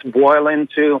all it's boiling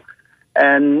to.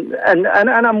 And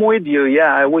I'm with you.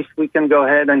 Yeah, I wish we can go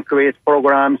ahead and create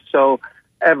programs so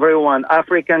everyone,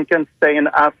 African can stay in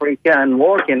Africa and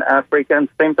work in Africa, and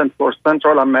same thing for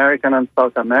Central American and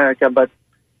South America, but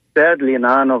sadly,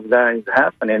 none of that is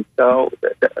happening. So,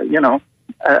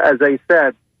 as I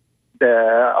said,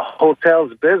 the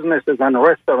hotels, businesses, and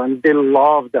restaurants, they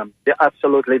love them. They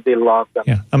love them.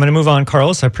 Yeah, I'm going to move on,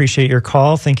 Carlos. I appreciate your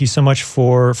call. Thank you so much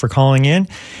for calling in.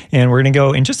 And we're going to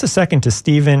go in just a second to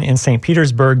Stephen in St.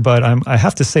 Petersburg. But I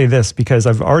have to say this because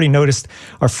I've already noticed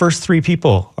our first three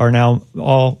people are now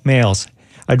all males.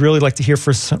 I'd really like to hear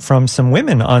from some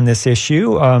women on this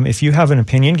issue. If you have an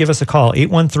opinion, give us a call,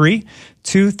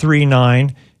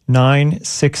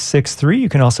 813-239-9663. You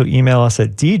can also email us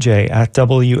at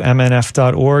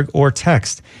dj@wmnf.org or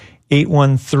text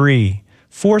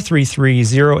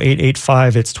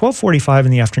 813-433-0885. It's 12:45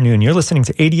 in the afternoon. You're listening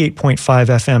to 88.5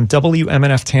 FM,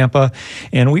 WMNF Tampa,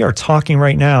 and we are talking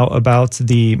right now about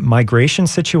the migration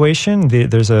situation.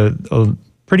 There's a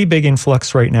pretty big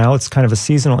influx right now. It's kind of a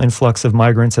seasonal influx of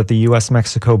migrants at the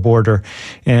U.S.-Mexico border.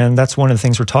 And that's one of the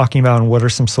things we're talking about and what are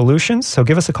some solutions. So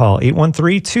give us a call,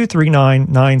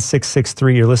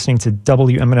 813-239-9663. You're listening to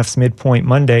WMNF's Midpoint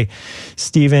Monday.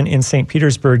 Stephen in St.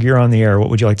 Petersburg, you're on the air. What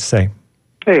would you like to say?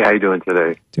 Hey, how you doing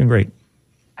today? Doing great.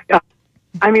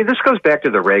 This goes back to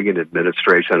the Reagan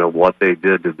administration of what they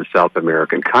did to the South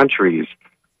American countries,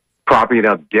 propping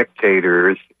up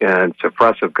dictators and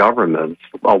suppressive governments,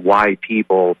 why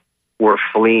people were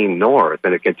fleeing north,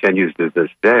 and it continues to this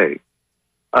day.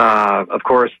 Of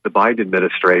course, the Biden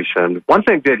administration, one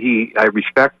thing that I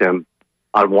respect him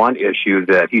on one issue,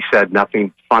 that he said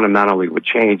nothing fundamentally would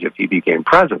change if he became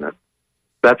president.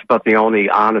 That's about the only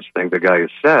honest thing the guy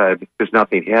has said, because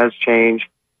nothing has changed.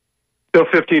 No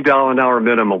 $15 an hour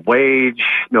minimum wage,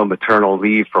 no maternal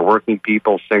leave for working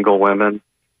people, single women,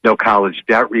 no college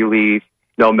debt relief,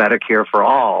 no Medicare for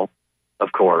all,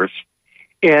 of course.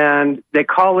 And they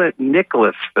call it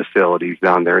Nicholas facilities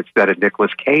down there instead of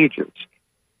Nicholas cages,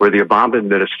 where the Obama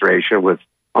administration with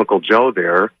Uncle Joe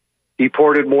there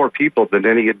deported more people than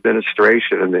any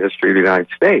administration in the history of the United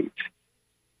States.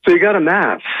 So you got a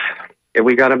mess. And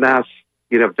we got a mess,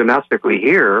 domestically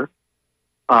here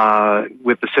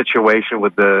with the situation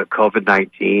with the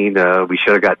COVID-19. We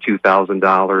should have got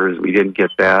 $2,000. We didn't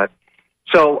get that.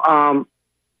 So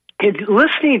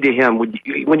listening to him,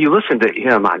 when you listen to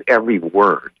him on every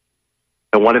word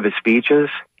in one of his speeches,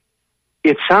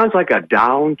 it sounds like a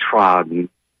downtrodden,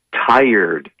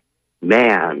 tired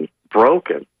man,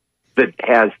 broken, that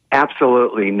has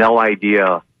absolutely no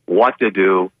idea what to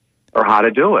do or how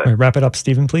to do it. All right, wrap it up,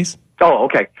 Stephen, please. Oh,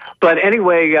 okay. But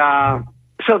anyway,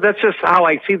 so that's just how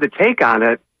I see the take on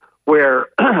it, where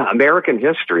American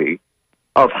history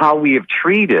of how we have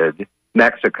treated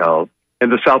Mexico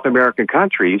and the South American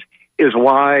countries is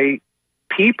why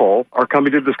people are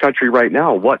coming to this country right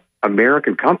now. What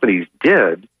American companies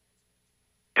did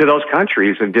to those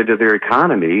countries and did to their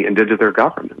economy and did to their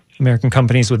government. American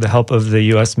companies with the help of the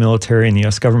U.S. military and the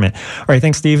U.S. government. All right,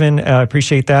 thanks, Stephen. I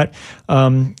appreciate that.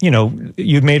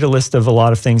 You made a list of a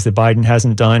lot of things that Biden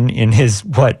hasn't done in his,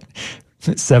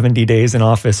 70 days in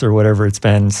office or whatever it's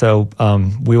been. So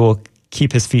we will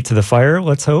keep his feet to the fire,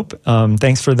 let's hope.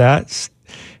 Thanks for that.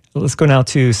 Let's go now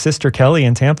to Sister Kelly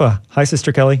in Tampa. Hi,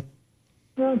 Sister Kelly.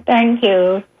 Thank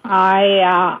you.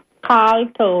 I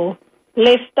called to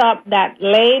lift up that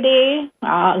lady,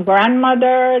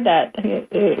 grandmother that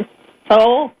is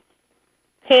so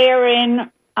caring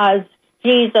as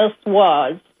Jesus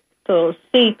was, to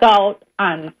seek out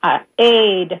and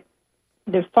aid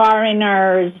the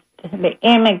foreigners, the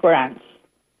immigrants.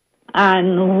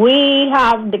 And we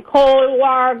have the Cold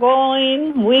War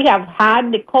going. We have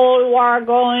had the Cold War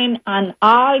going, and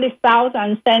all the South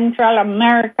and Central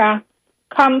America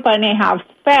company have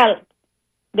felt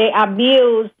the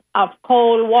abuse of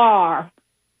Cold War.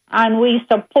 And we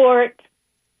support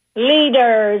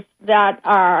leaders that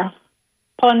are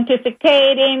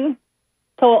pontificating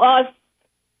to us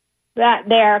that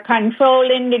they're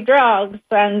controlling the drugs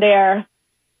and they're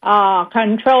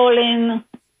controlling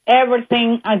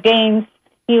everything against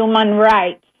human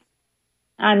rights.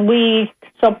 And we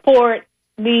support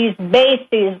these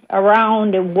bases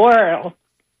around the world.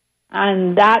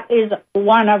 And that is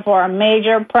one of our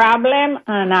major problems.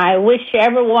 And I wish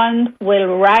everyone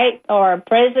will write our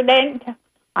president.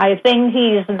 I think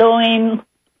he's doing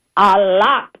a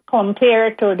lot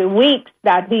compared to the weeks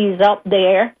that he's up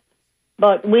there.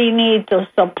 But we need to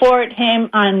support him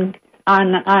and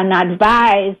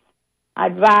advise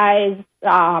about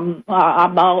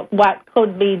what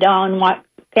could be done, what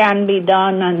can be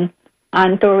done,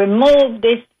 and to remove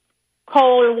this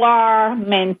Cold War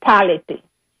mentality.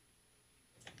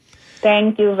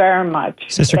 Thank you very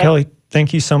much. Sister Kelly,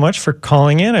 thank you so much for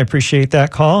calling in. I appreciate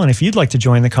that call. And if you'd like to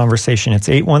join the conversation, it's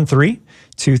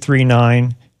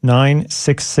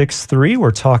 813-239-9663.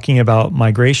 We're talking about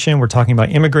migration. We're talking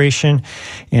about immigration.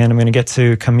 And I'm going to get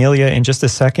to Camellia in just a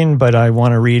second, but I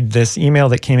want to read this email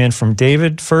that came in from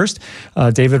David first.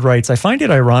 David writes, I find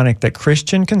it ironic that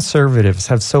Christian conservatives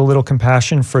have so little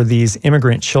compassion for these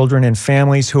immigrant children and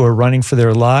families who are running for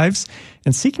their lives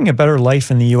and seeking a better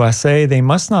life in the USA. They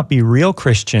must not be real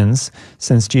Christians,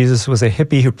 since Jesus was a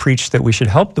hippie who preached that we should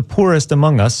help the poorest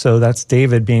among us. So that's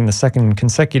David being the second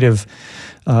consecutive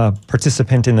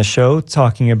participant in the show,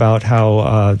 talking about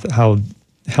how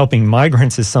helping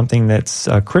migrants is something that's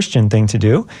a Christian thing to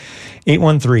do.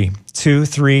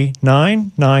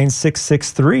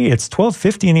 813-239-9663. It's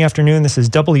 12:50 in the afternoon. This is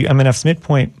WMNF's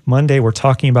Midpoint Monday. We're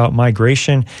talking about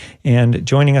migration, and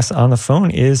joining us on the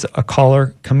phone is a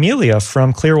caller, Camellia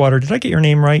from Clearwater. Did I get your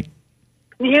name right?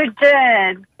 You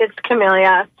did. It's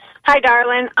Camellia. Hi,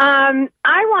 darling. I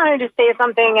wanted to say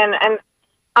something, and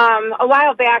a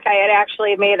while back I had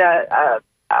actually made a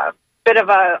bit of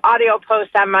a audio post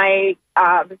on my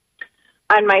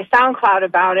SoundCloud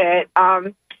about it.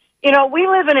 We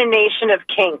live in a nation of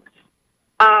kings.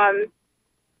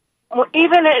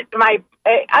 Even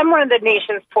I'm one of the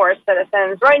nation's poorest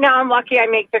citizens. Right now, I'm lucky I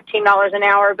make $15 an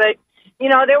hour. But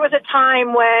there was a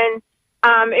time when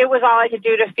it was all I could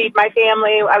do to feed my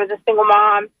family. I was a single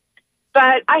mom,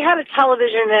 but I had a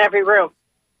television in every room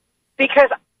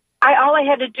because all I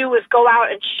had to do was go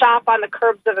out and shop on the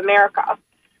curbs of America.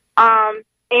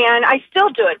 And I still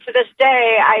do it to this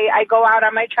day. I go out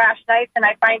on my trash nights and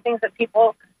I find things that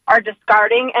people are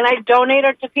discarding, and I donate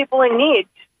it to people in need.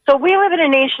 So we live in a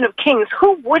nation of kings.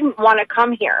 Who wouldn't want to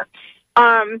come here?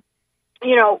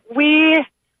 we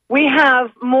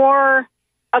have more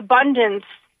abundance,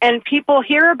 and people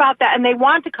hear about that, and they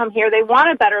want to come here. They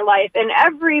want a better life. And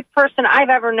every person I've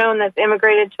ever known that's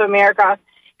immigrated to America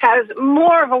has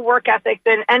more of a work ethic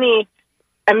than any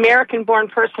American-born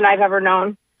person I've ever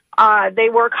known. They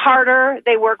work harder.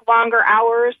 They work longer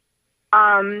hours.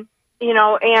 And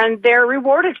they're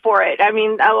rewarded for it. I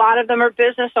mean, a lot of them are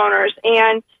business owners,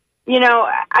 and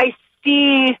I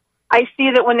see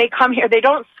that when they come here, they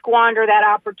don't squander that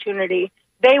opportunity.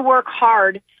 They work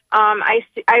hard.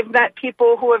 I've met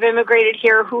people who have immigrated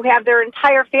here who have their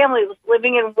entire families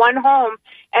living in one home,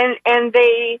 and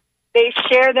they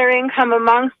share their income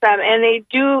amongst them, and they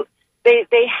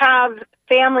have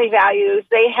family values.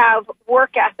 They have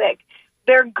work ethic.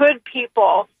 They're good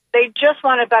people. They just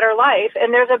want a better life,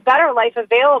 and there's a better life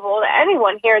available to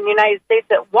anyone here in the United States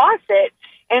that wants it.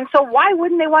 And so why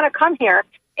wouldn't they want to come here?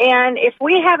 And if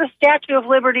we have a Statue of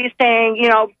Liberty saying,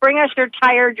 bring us your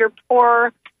tired, your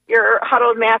poor, your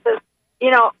huddled masses,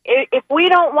 if we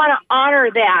don't want to honor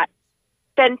that,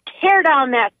 then tear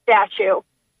down that statue,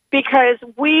 because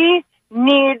we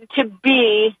need to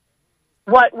be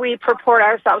what we purport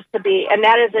ourselves to be, and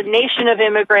that is a nation of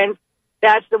immigrants.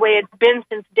 That's the way it's been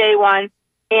since day one.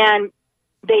 And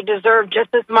they deserve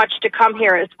just as much to come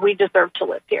here as we deserve to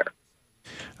live here.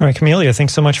 All right, Camelia,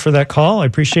 thanks so much for that call. I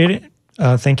appreciate it.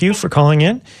 Thank you for calling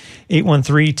in.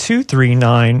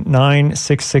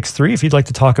 813-239-9663. If you'd like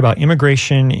to talk about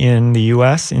immigration in the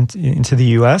U.S., into the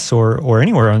U.S. or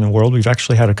anywhere in the world, we've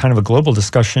actually had a kind of a global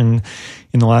discussion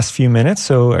in the last few minutes,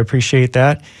 so I appreciate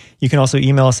that. You can also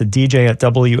email us at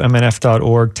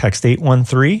dj@wmnf.org, text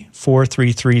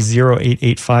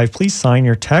 813-433-0885. Please sign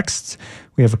your texts.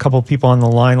 We have a couple of people on the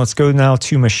line. Let's go now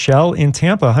to Michelle in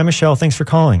Tampa. Hi, Michelle. Thanks for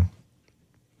calling.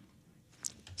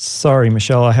 Sorry,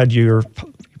 Michelle, I had your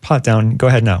pot down. Go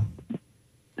ahead now.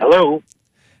 Hello.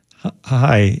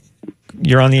 Hi.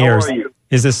 You're on the air. How are you?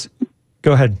 Is this...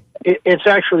 Go ahead. It's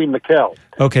actually Mikkel.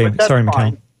 Okay. Sorry,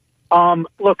 Mikkel.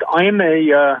 Look, I am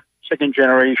a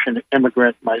second-generation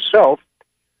immigrant myself,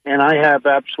 and I have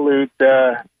absolute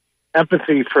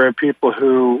empathy for people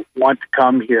who want to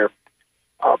come here.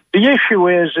 The issue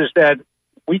is that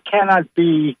we cannot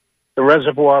be the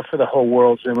reservoir for the whole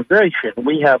world's immigration.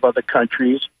 We have other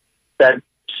countries that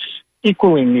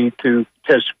equally need to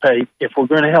participate if we're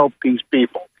going to help these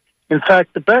people. In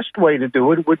fact, the best way to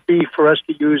do it would be for us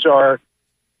to use our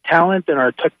talent and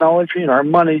our technology and our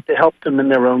money to help them in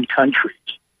their own countries.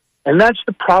 And that's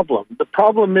the problem. The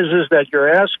problem is that you're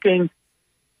asking,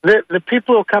 the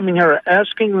people who are coming here are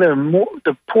asking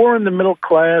the poor and the middle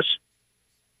class,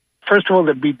 first of all,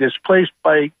 to be displaced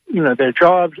by their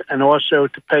jobs, and also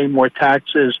to pay more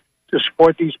taxes to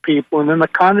support these people in an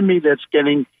economy that's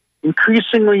getting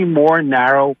increasingly more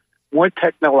narrow, more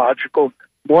technological,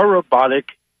 more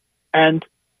robotic, and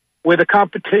where the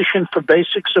competition for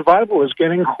basic survival is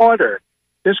getting harder.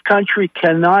 This country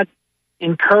cannot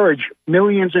encourage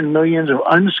millions and millions of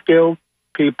unskilled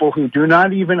people who do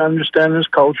not even understand this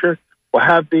culture or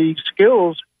have the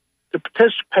skills to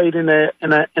participate in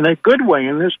a good way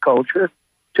in this culture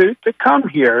to come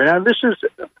here. Now, this is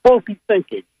faulty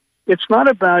thinking. It's not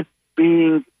about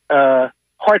being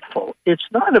heartful. It's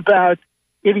not about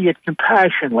idiot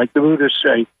compassion, like the Buddhists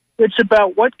say. It's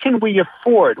about what can we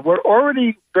afford. We're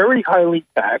already very highly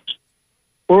taxed.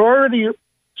 We're already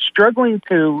struggling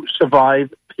to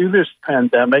survive through this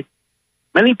pandemic.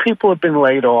 Many people have been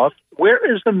laid off.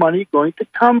 Where is the money going to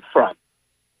come from?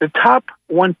 The top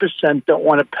 1% don't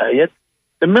want to pay it.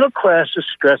 The middle class is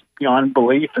stressed beyond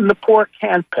belief, and the poor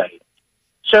can't pay it.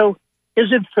 So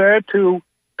is it fair to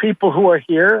people who are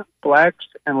here, blacks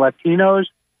and Latinos,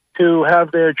 to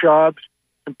have their jobs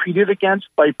competed against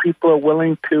by people who are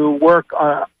willing to work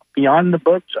beyond the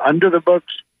books, under the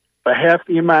books, for half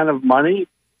the amount of money?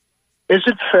 Is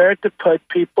it fair to put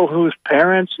people whose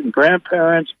parents and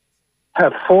grandparents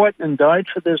have fought and died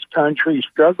for this country,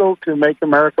 struggled to make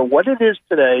America what it is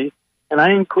today, and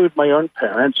I include my own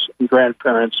parents and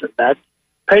grandparents in that,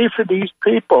 pay for these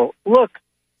people? Look,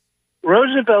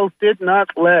 Roosevelt did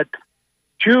not let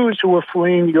Jews who were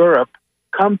fleeing Europe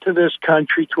come to this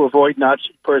country to avoid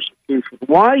Nazi persecution.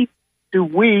 Why do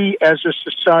we as a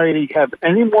society have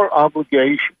any more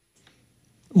obligation?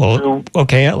 Well,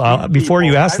 okay. Before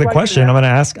you ask the question, I'm going to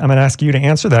ask you to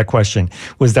answer that question.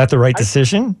 Was that the right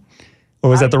decision, or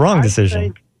was that the wrong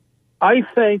decision? I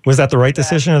think. Was that the right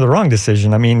decision or the wrong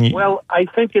decision? I mean, well, I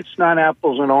think it's not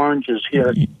apples and oranges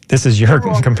here. This is your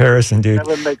comparison, dude.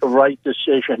 Never make a right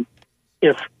decision.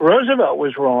 If Roosevelt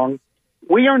was wrong,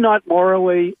 we are not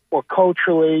morally or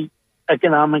culturally,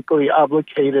 economically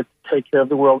obligated to take care of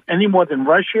the world any more than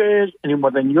Russia is, any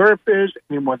more than Europe is,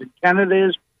 any more than Canada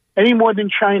is, any more than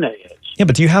China is. Yeah,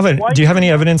 but do you have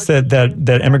any evidence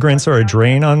that immigrants are a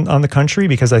drain on the country?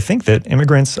 Because I think that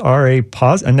immigrants are a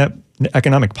net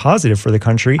economic positive for the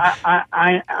country.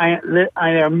 There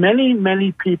are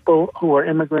many people who are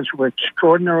immigrants who are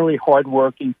extraordinarily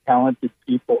hardworking, talented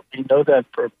people. I know that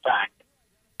for a fact.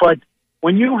 But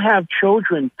when you have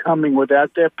children coming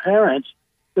without their parents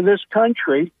to this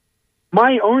country,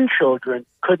 my own children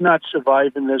could not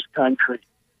survive in this country.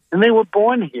 And they were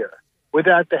born here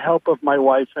without the help of my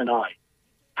wife and I.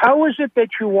 How is it that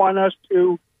you want us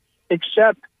to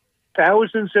accept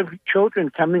thousands of children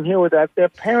coming here without their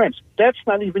parents? That's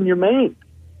not even humane.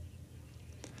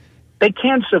 They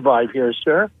can't survive here,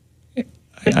 sir.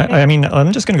 I mean,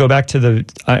 I'm just going to go back to the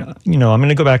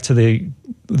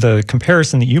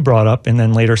comparison that you brought up, and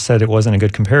then later said it wasn't a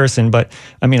good comparison. But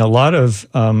I mean, a lot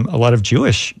of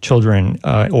Jewish children,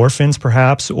 orphans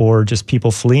perhaps, or just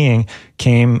people fleeing,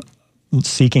 came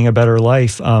seeking a better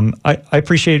life. I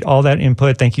appreciate all that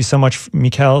input. Thank you so much,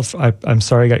 Mikhail. I'm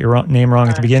sorry I got your name wrong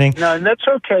at the beginning. No, that's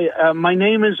okay. My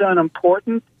name is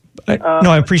unimportant.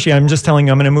 I appreciate it. I'm just telling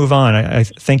you I'm going to move on. I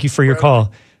thank you for your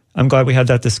call. I'm glad we had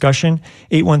that discussion.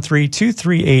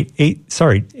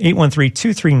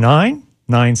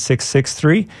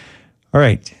 813-239-9663. All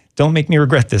right. Don't make me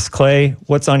regret this. Clay,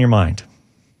 what's on your mind?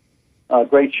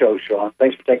 Great show, Sean.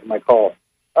 Thanks for taking my call.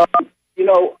 I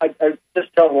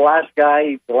just tell the last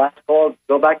call,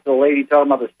 go back to the lady talking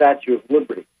about the Statue of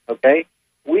Liberty, okay?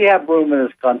 We have room in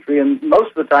this country, and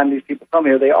most of the time these people come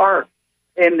here, they are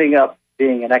ending up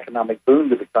being an economic boon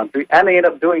to the country, and they end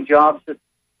up doing jobs that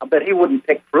I bet he wouldn't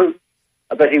pick fruit.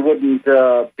 I bet he wouldn't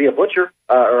be a butcher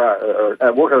or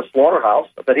work at a slaughterhouse.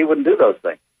 I bet he wouldn't do those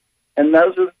things. And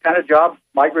those are the kind of jobs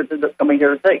migrants end up coming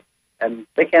here to take, and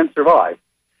they can't survive.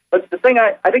 But the thing,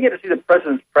 I didn't get to see the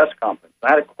president's press conference.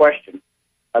 I had a question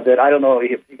that I don't know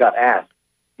if he got asked.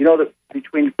 You know that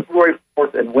between February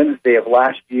 4th and Wednesday of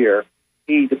last year,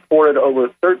 he deported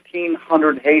over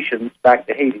 1,300 Haitians back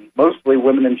to Haiti, mostly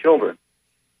women and children.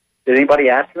 Did anybody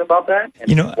ask him about that?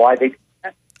 And why they...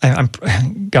 I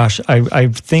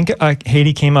think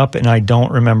Haiti came up, and I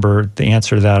don't remember the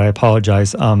answer to that. I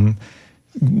apologize.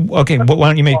 Okay, why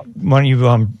don't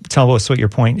you tell us what your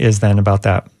point is then about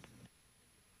that?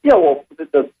 Yeah, well,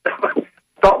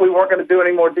 thought we weren't going to do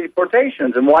any more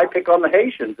deportations, and why pick on the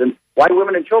Haitians, and why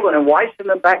women and children, and why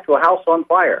send them back to a house on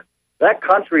fire? That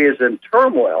country is in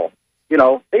turmoil.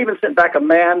 They even sent back a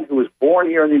man who was born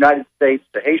here in the United States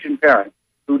to Haitian parents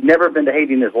who'd never been to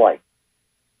Haiti in his life.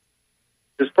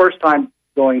 His first time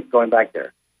going back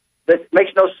there. That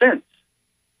makes no sense,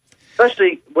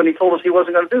 especially when he told us he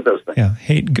wasn't going to do those things. Yeah,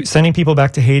 sending people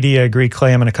back to Haiti, I agree.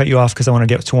 Clay, I'm going to cut you off because I want to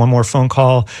get to one more phone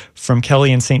call from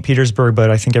Kelly in St. Petersburg, but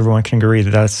I think everyone can agree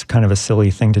that that's kind of a silly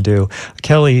thing to do.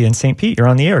 Kelly in St. Pete, you're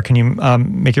on the air. Can you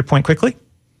make your point quickly?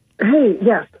 Hey,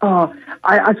 yes.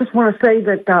 I just want to say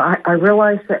that I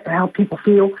realize that how people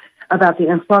feel about the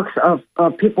influx of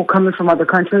people coming from other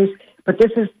countries. But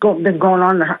this has been going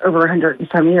on over 100 and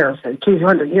some years,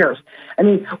 200 years. I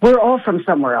mean, we're all from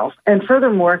somewhere else. And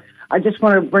furthermore, I just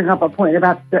want to bring up a point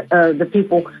about the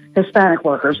people, Hispanic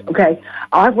workers. Okay,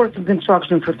 I've worked in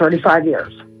construction for 35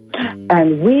 years,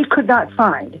 and we could not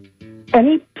find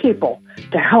any people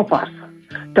to help us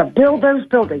to build those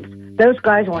buildings. Those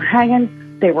guys were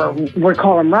hanging. We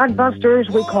call them rod busters.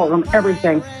 We call them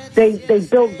everything. They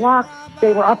build blocks.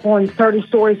 They were up on 30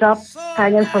 stories up,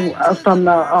 hanging from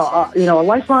a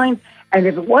lifeline. And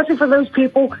if it wasn't for those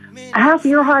people, half of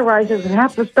your high rises and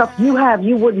half the stuff you have,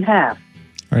 you wouldn't have.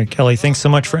 All right, Kelly, thanks so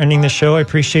much for ending the show. I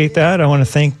appreciate that. I want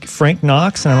to thank Frank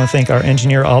Knox, and I want to thank our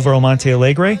engineer, Alvaro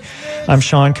Montealegre. I'm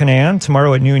Sean Canan.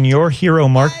 Tomorrow at noon, your hero,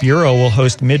 Mark Bureau, will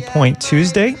host Midpoint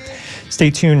Tuesday. Stay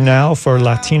tuned now for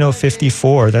Latino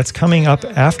 54. That's coming up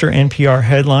after NPR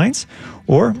headlines.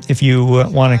 Or if you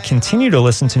want to continue to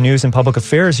listen to news and public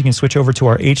affairs, you can switch over to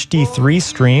our HD3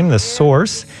 stream, The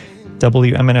Source,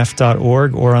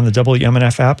 WMNF.org, or on the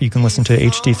WMNF app. You can listen to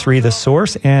HD3, The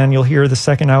Source, and you'll hear the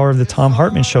second hour of the Tom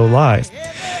Hartman Show live.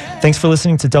 Thanks for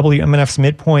listening to WMNF's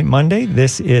Midpoint Monday.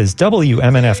 This is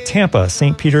WMNF Tampa,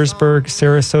 St. Petersburg,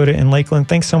 Sarasota, and Lakeland.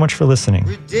 Thanks so much for listening.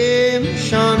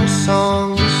 Redemption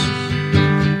songs.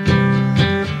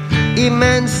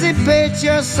 Emancipate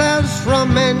yourselves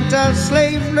from mental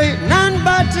slavery. None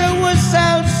but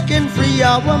ourselves can free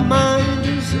our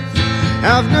minds.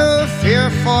 Have no fear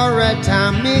for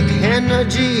atomic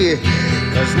energy,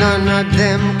 'cause none of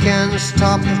them can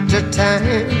stop the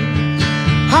time.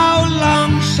 How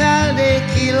long shall they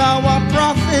kill our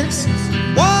prophets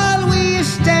while we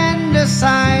stand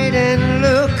aside and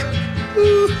look?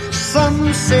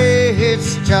 Some say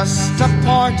it's just a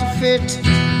part of it.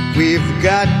 We've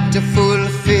got to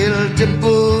fulfill the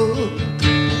book.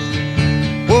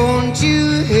 Won't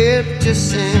you help to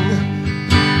sing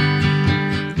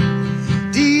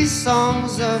these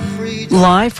songs of freedom? Live